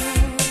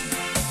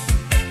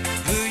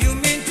 Do you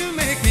mean to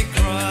make me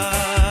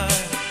cry?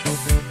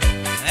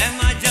 Am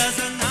I just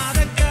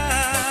another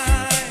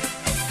guy?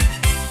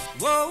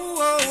 Whoa,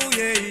 whoa,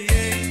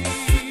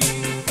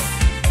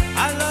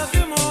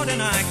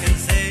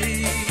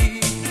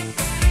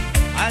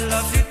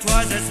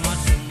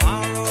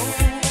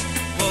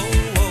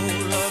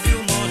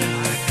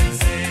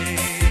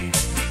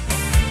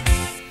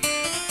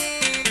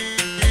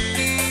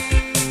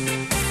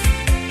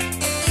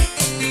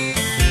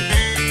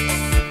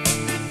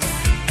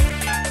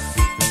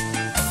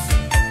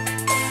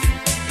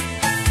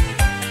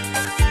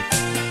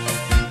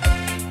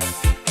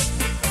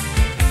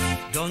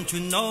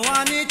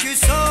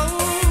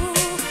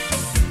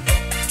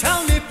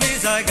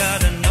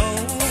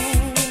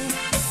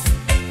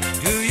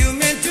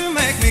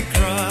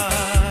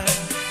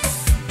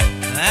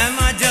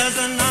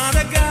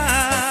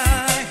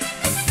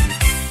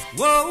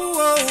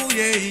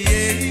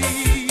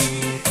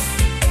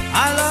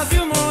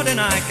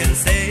 can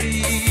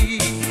say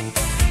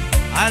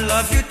I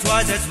love you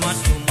twice as much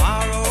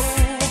tomorrow.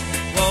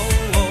 Whoa,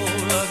 whoa,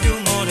 love you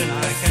more than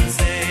I can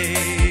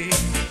say.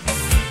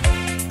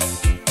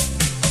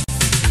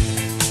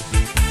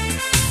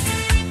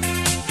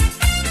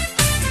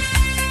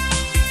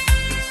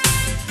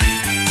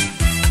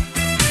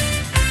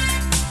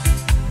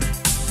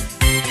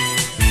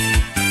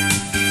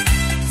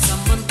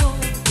 Someone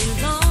told me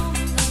long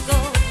ago,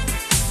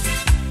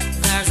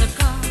 there's a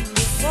calm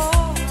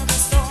before the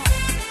storm.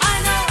 I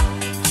know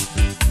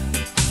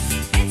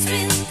it's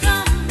been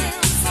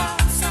coming for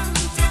some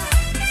time.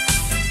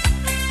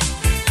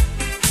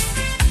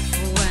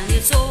 When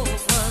it's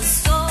over,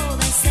 so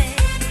they say,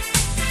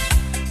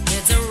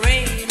 it's a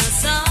rain or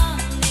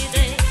sunny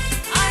day.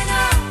 I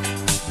know,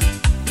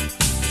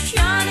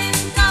 shining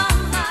down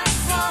like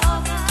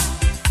water.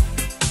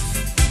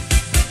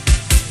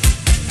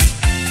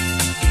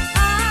 I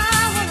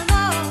wanna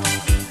know,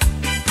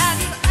 have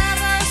you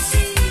ever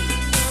seen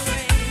the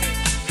rain?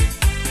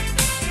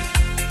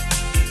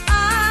 I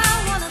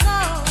wanna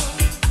know,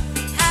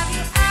 have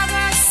you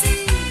ever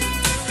seen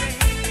the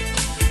rain?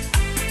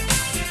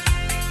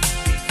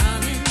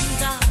 Coming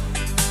down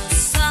a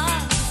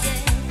sunny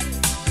day.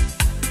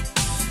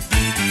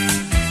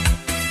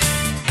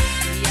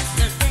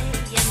 Yesterday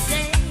and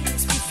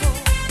days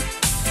before,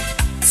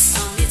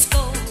 sun is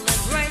cold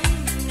and rain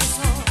is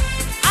hot.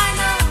 I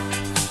know,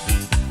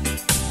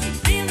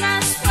 been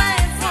that way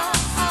for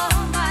all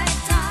my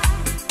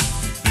time.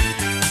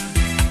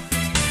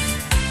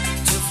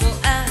 To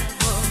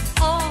forever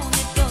on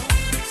it goes,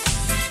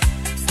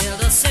 feel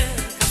the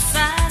circle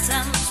fast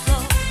and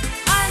slow.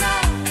 I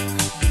know,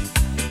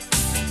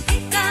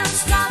 it can't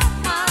stop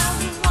my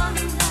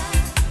wonder.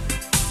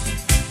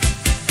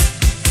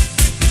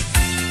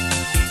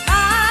 I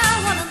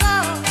wanna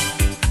know,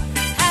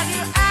 have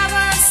you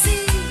ever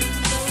seen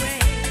the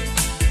rain?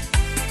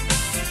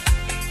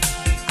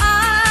 I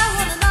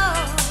wanna know,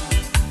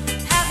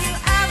 have you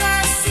ever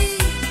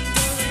seen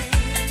the rain?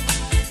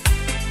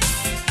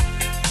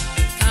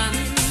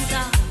 Coming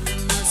down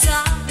a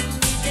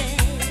sunny day.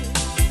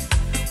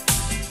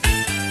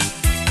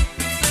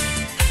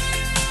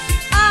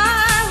 I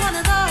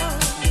wanna know,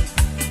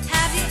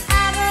 have you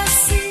ever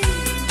seen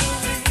the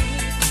rain?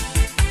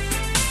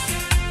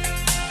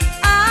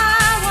 I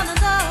wanna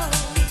know,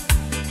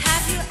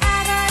 have you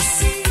ever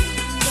seen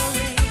the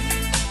rain?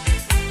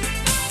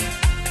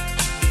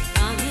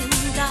 Coming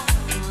down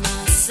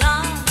a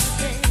sunny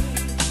day.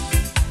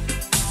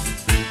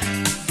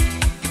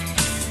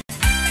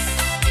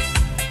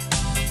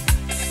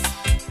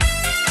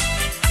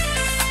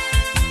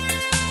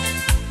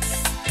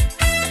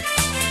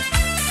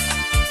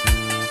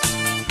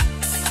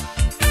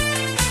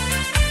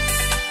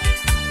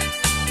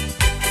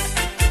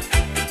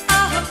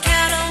 Oh,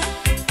 Carol,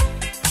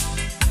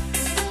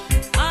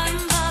 I'm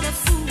not a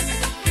fool.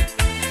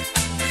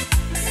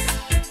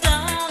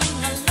 Darling,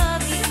 I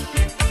love you.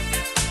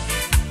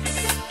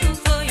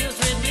 Though you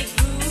treat me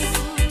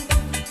cruel,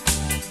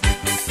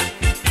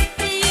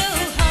 you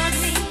hurt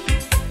me,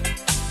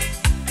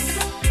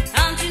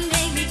 and you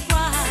make me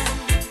cry.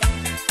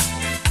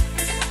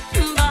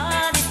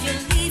 But if you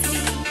leave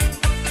me,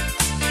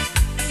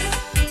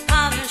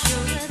 I will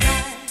surely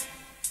die.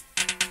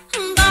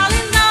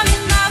 Darling,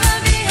 darling, never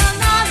be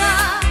another,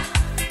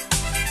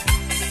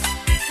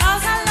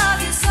 'cause I love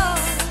you so.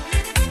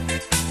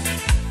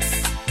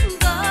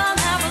 Don't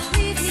ever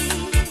leave me,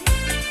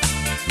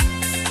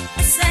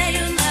 I say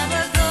you'll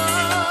never go.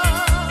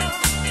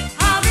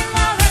 I will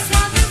always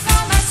want you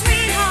for my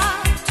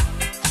sweetheart,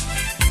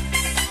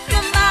 no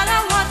matter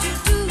what you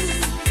do.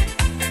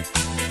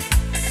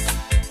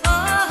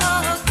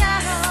 Oh,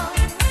 Carol,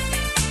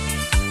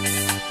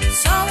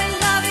 so in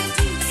love with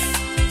you.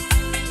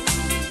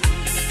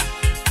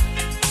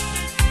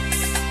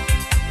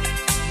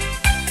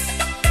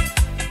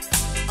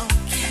 Oh,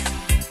 Carol,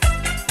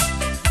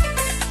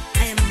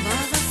 I am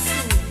but a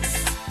fool.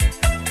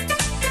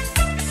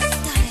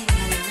 Darling,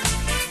 I love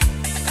you.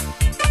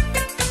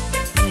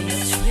 Though you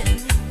treat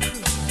me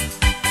cruel, you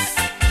hurt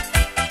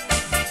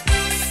me,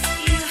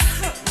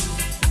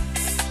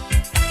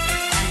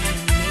 and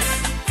you make me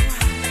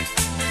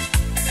cry.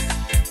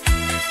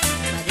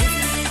 But if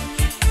you leave me,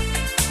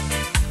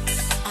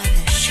 I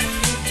will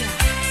surely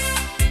die.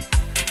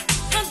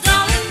 Oh,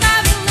 darling, I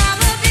will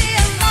never be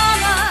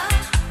another,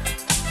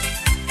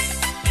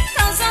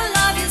 'cause I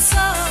love you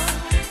so.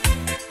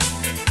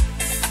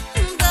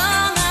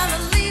 Don't ever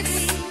leave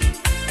me,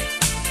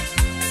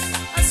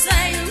 I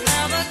say you'll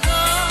never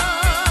go.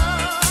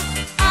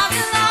 I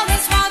will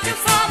always want you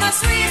for my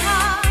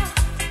sweetheart,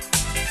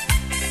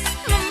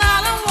 no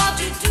matter what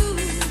you do.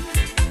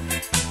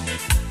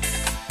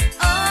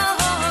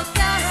 Oh,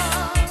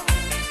 Carol,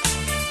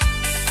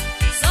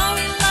 so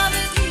in love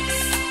with you.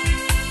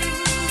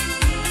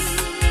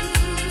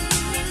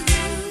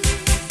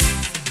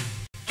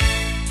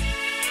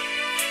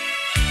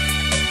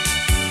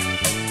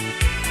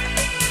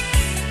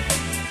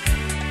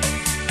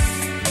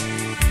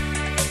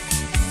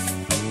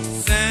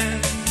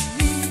 Send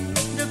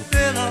the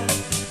pillow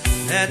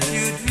that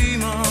you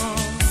dream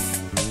of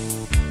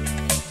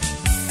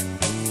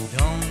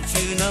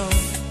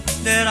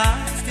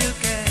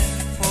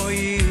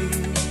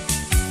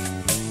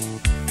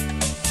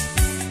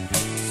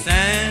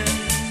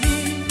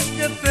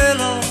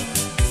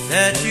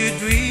that you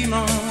dream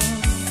of.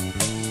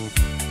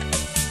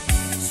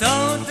 So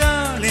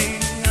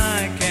darling,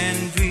 I can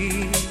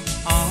dream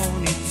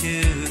on it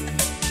too.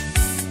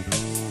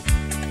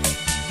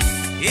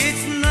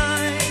 Each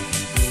night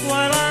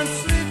while I'm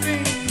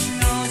sleeping,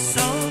 oh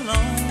so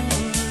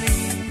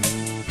lonely,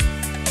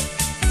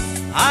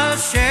 I'll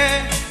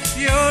share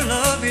your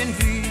loving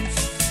dreams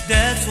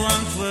that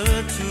once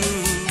were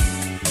true.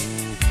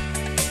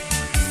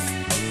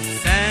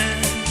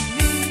 Send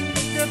me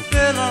the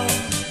pillow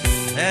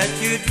that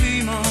you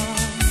dream of.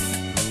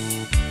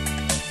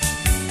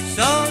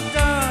 So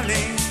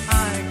darling,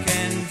 I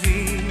can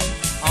dream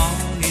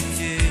on it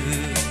too.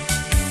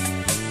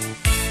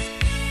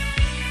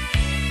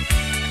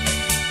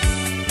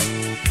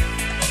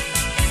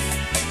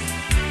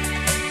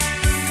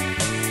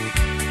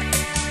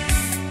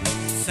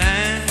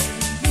 Send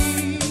me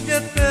the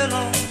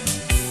pillow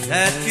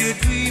that you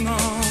dream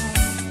of.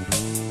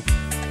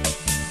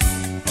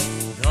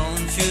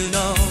 Don't you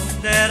know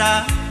that I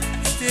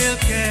still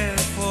care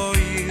for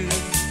you?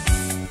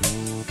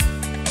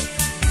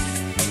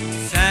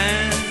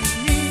 Send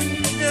me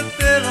the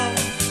pillow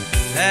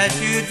that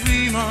you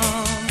dream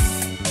of.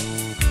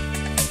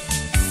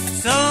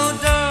 So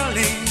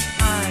darling,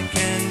 I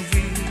can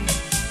dream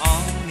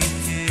on it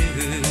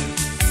too.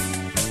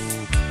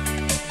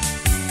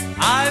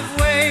 I've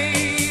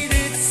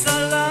waited so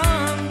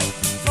long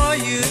for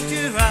you to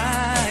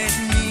write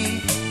me,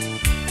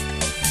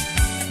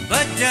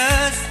 but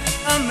just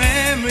a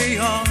memory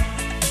of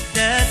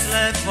that's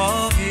left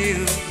of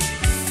you.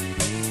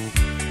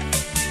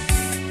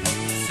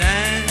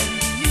 Send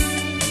me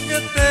the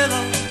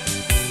pillow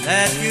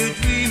that you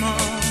dream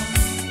of.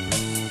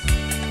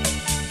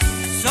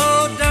 So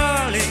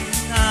darling,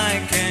 I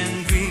can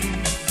dream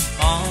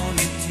on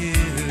it too.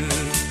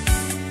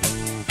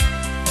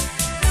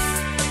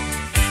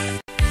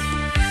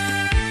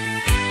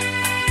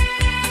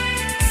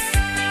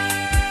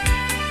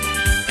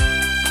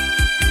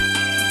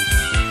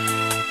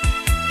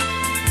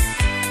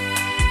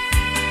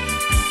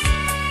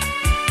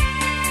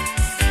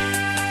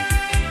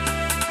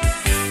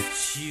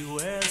 She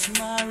wears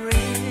my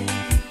ring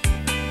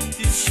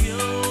to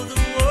show the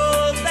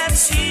world that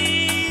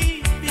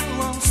she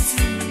belongs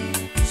to me.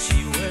 She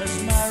wears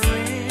my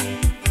ring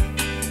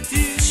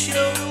to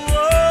show the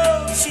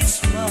world she's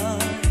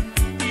mine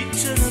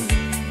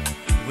eternally.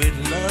 With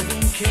love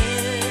and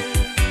care,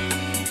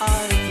 I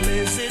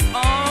place it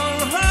on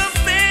her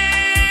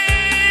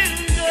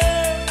finger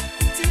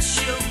to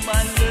show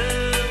my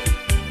love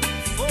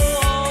for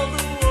all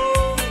the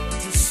world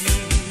to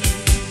see.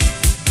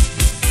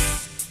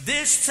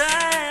 This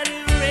tiny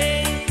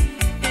ring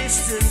is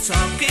the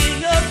talking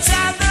of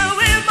tender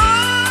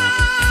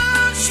emotion,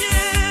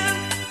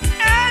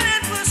 and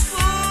it was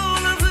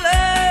full of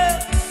love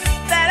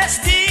that as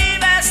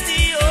deep as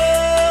the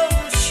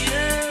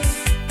ocean.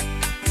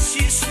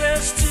 She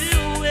swears to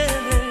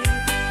wear it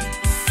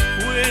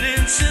with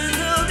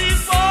eternal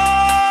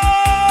devotion.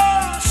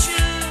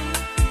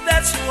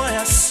 That's why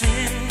I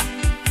sing,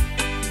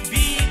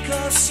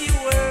 because she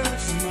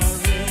wears my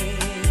ring.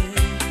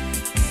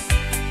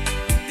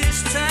 This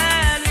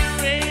tiny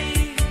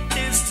ring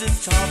is the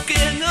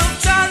talking of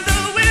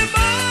tender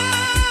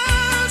emotion,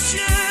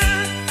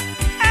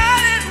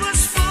 and it was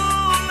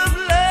full of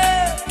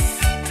love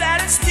that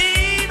is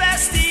deep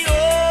as the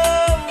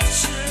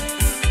ocean.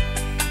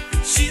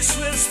 She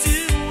swears to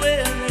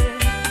wear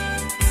it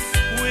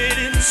with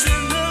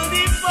eternal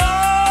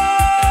devotion.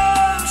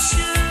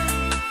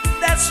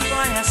 That's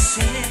why I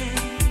sing,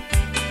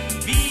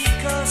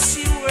 because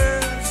she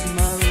wears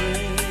my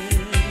ring.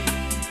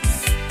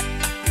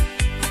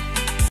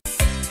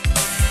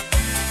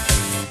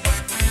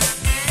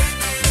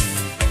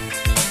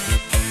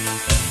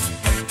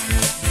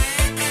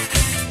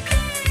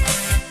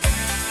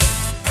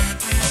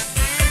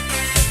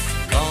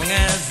 Long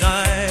as I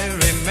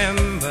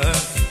remember,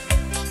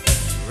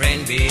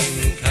 rain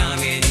been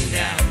coming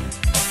down,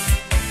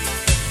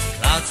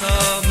 clouds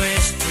of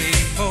mystery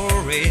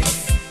pouring,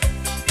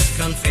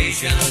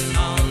 confusion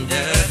on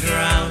the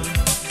ground.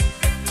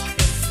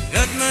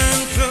 Good men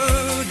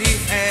through the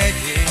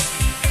edges,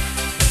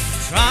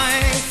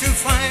 trying to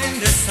find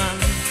the sun.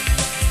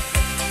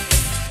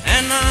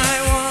 And I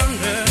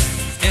wonder,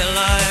 still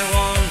I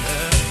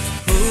wonder,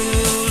 who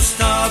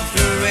stopped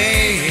the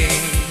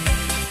rain?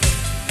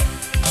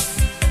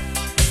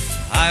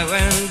 I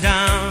went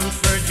down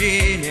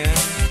Virginia,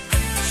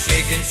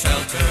 shaking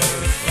shelter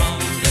from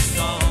the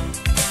storm,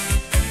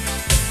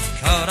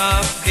 caught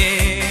up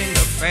in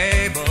the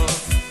fable,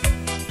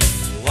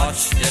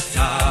 watch the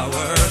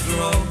tower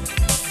grow.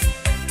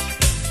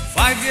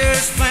 5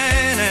 years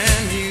man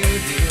and new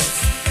deals,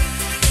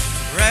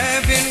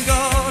 wrapped in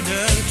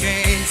golden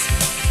chains.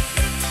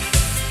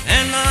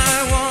 And I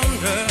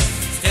wonder,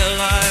 still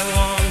I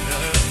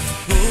wonder,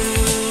 who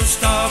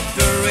stopped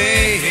the rain?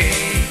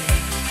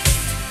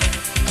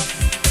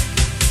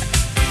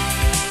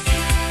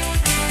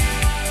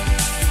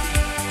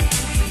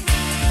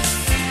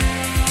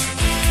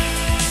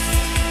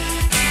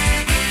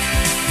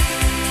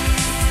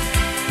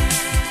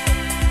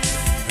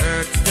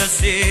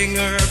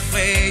 singer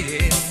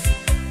playing,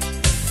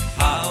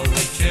 how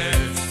we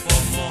cheered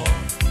for more.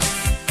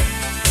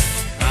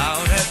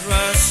 Crowd had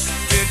rushed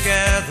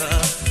together,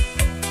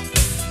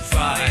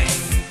 trying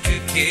to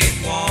keep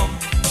warm.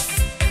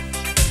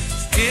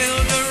 Still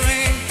the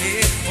rain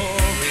is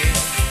pouring,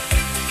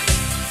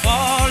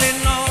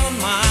 falling on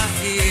my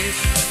ears,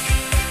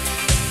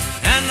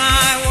 and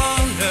I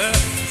wonder,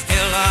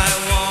 still I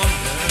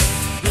wonder,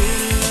 who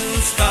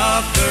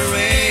stopped the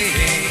rain?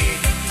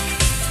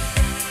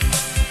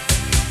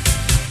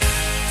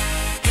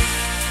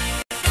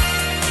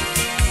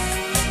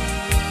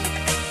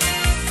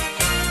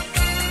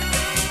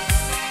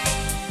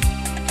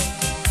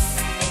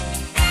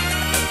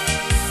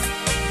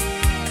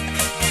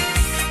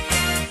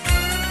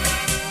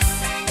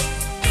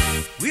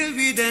 We'll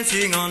be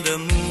dancing on the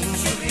moon.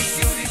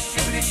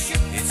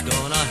 It's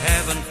gonna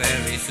happen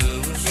very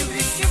soon.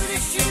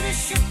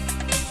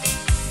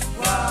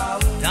 Wow.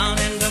 Down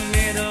in the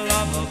middle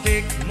of a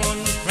big moon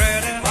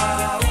crater.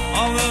 Wow.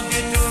 Or we'll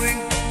be doing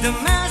the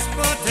mashed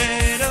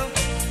potato.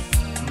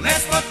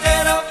 Mashed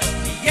potato,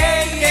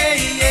 yeah, yeah,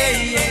 yeah,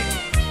 yeah.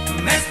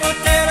 Mashed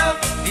potato,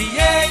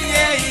 yeah,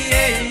 yeah,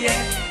 yeah,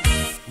 yeah.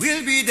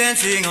 We'll be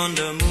dancing on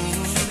the moon.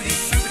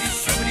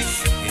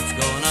 It's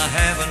gonna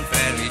happen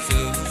very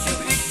soon.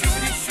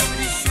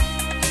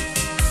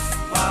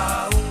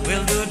 Wow.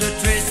 We'll do the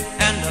twist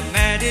and the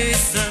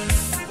medicine.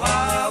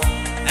 Wow.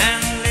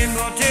 And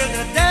limbo till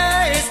the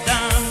day is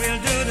done.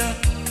 We'll do the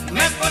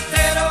mashed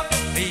potato.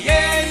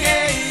 Yeah,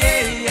 yeah,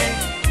 yeah, yeah.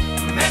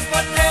 Mashed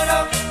potato.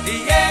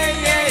 Yeah,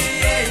 yeah,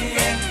 yeah,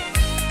 yeah.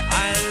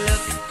 I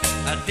look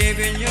a deep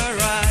in your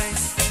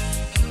eyes.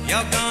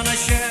 You're gonna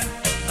share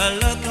a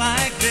look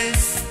like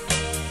this.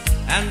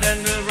 And then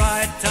we'll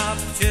ride up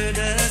to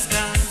the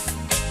sky.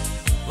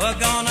 We're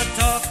gonna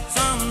talk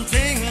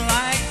something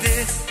like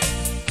this.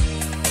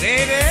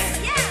 Baby,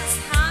 Yes,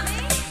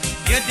 honey.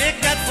 you dig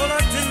that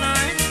fuller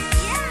tonight?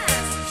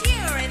 Yes,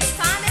 sure, it's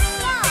time to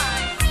fly.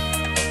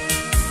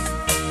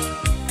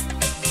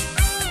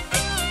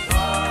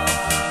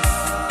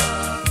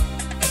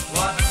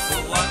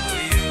 What do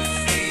you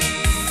see?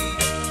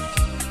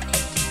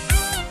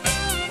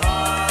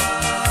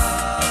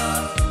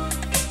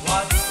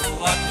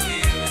 What do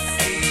you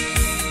see?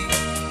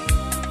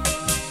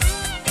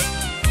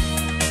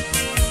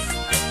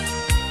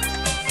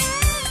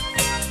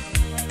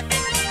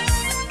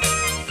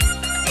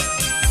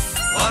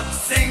 What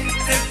things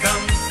to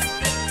come?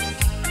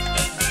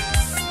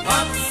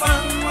 What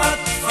fun, what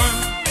fun.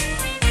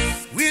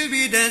 We'll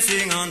be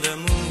dancing on the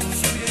moon.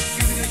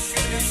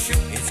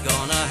 It's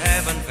gonna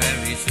happen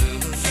very soon.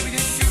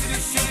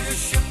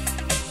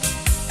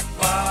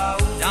 Wow.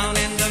 Down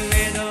in the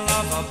middle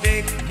of a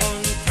big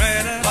moon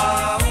crater.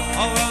 Wow.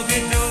 Or we'll be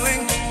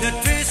doing the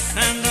twist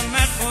and the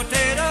mashed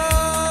potato.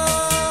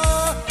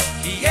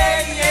 Yeah,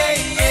 yeah,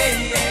 yeah,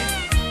 yeah.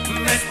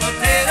 Mashed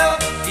potato.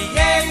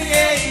 Yeah,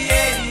 yeah,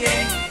 yeah,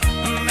 yeah.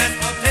 Mashed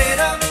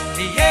potato.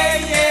 Yeah,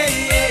 yeah,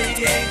 yeah,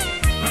 yeah.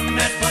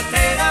 Mashed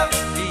potato.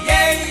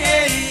 Yeah,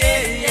 yeah,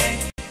 yeah, yeah.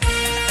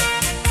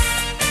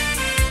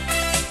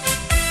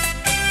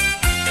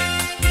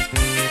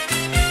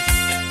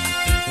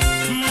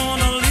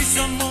 Mona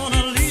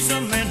Lisa,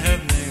 men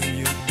have named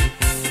you.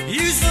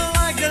 You so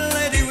like the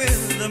lady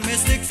with the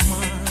mystic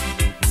smile.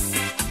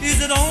 Is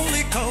it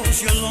only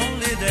 'cause you're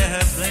lonely they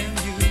have blamed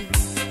you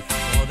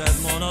for that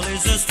Mona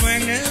Lisa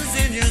strangeness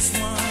in your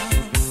smile?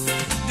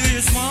 Do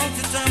you smile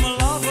to tell a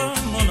lover,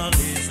 Mona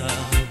Lisa?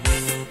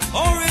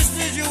 Or is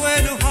this your way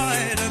to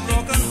hide a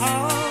broken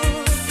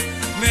heart?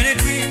 Many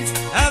dreams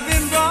have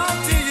been brought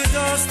to your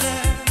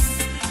doorstep.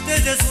 They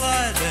just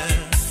lie there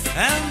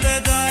and they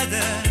die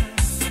there.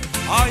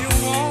 Are you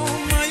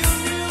warm? Are you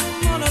real,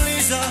 Mona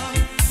Lisa?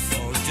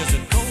 Or just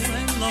a cold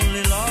and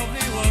lonely,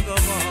 lovely work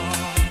of art?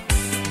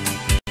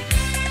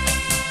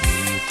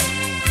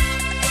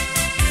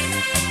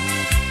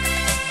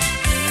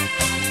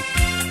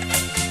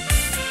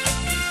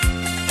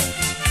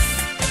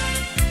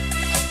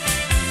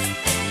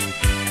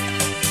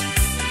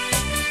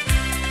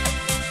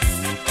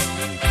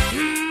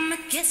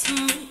 Kiss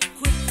me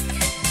quick.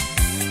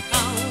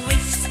 I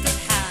wish to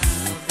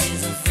have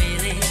this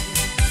feeling.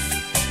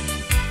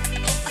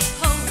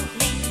 Hold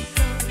me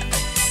close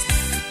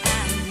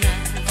and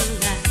never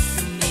let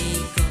me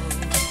go.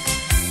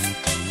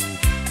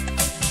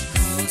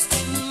 'Cause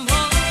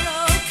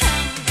tomorrow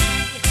can be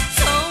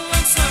so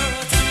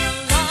uncertain.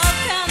 Love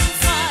can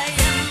fly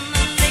in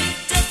a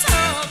later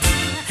turn.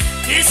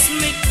 Kiss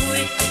me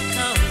quick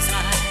because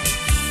I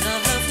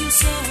love you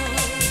so.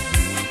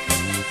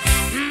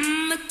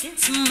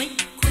 Kiss me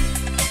quick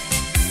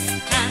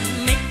and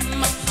make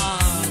my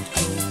heart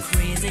go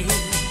crazy.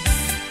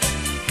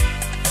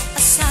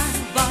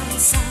 Side by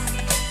side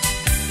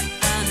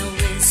and a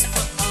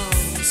whisper oh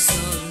so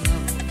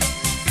low.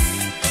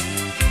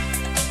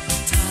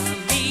 Tell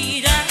me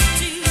that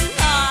you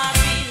love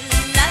me,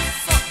 love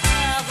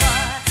forever.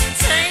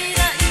 Say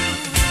that you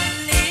will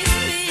leave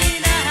me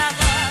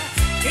never.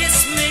 Kiss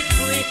me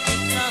quick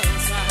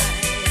because I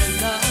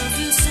love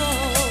you so.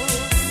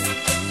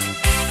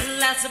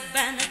 Let's a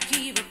band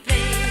keep a play.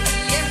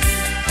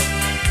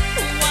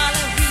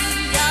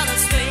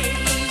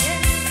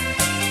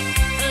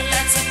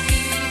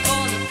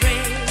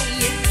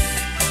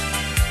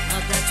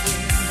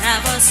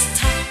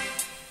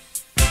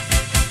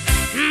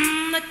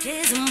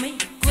 kiss me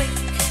quick.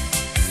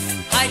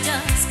 I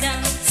just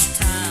can't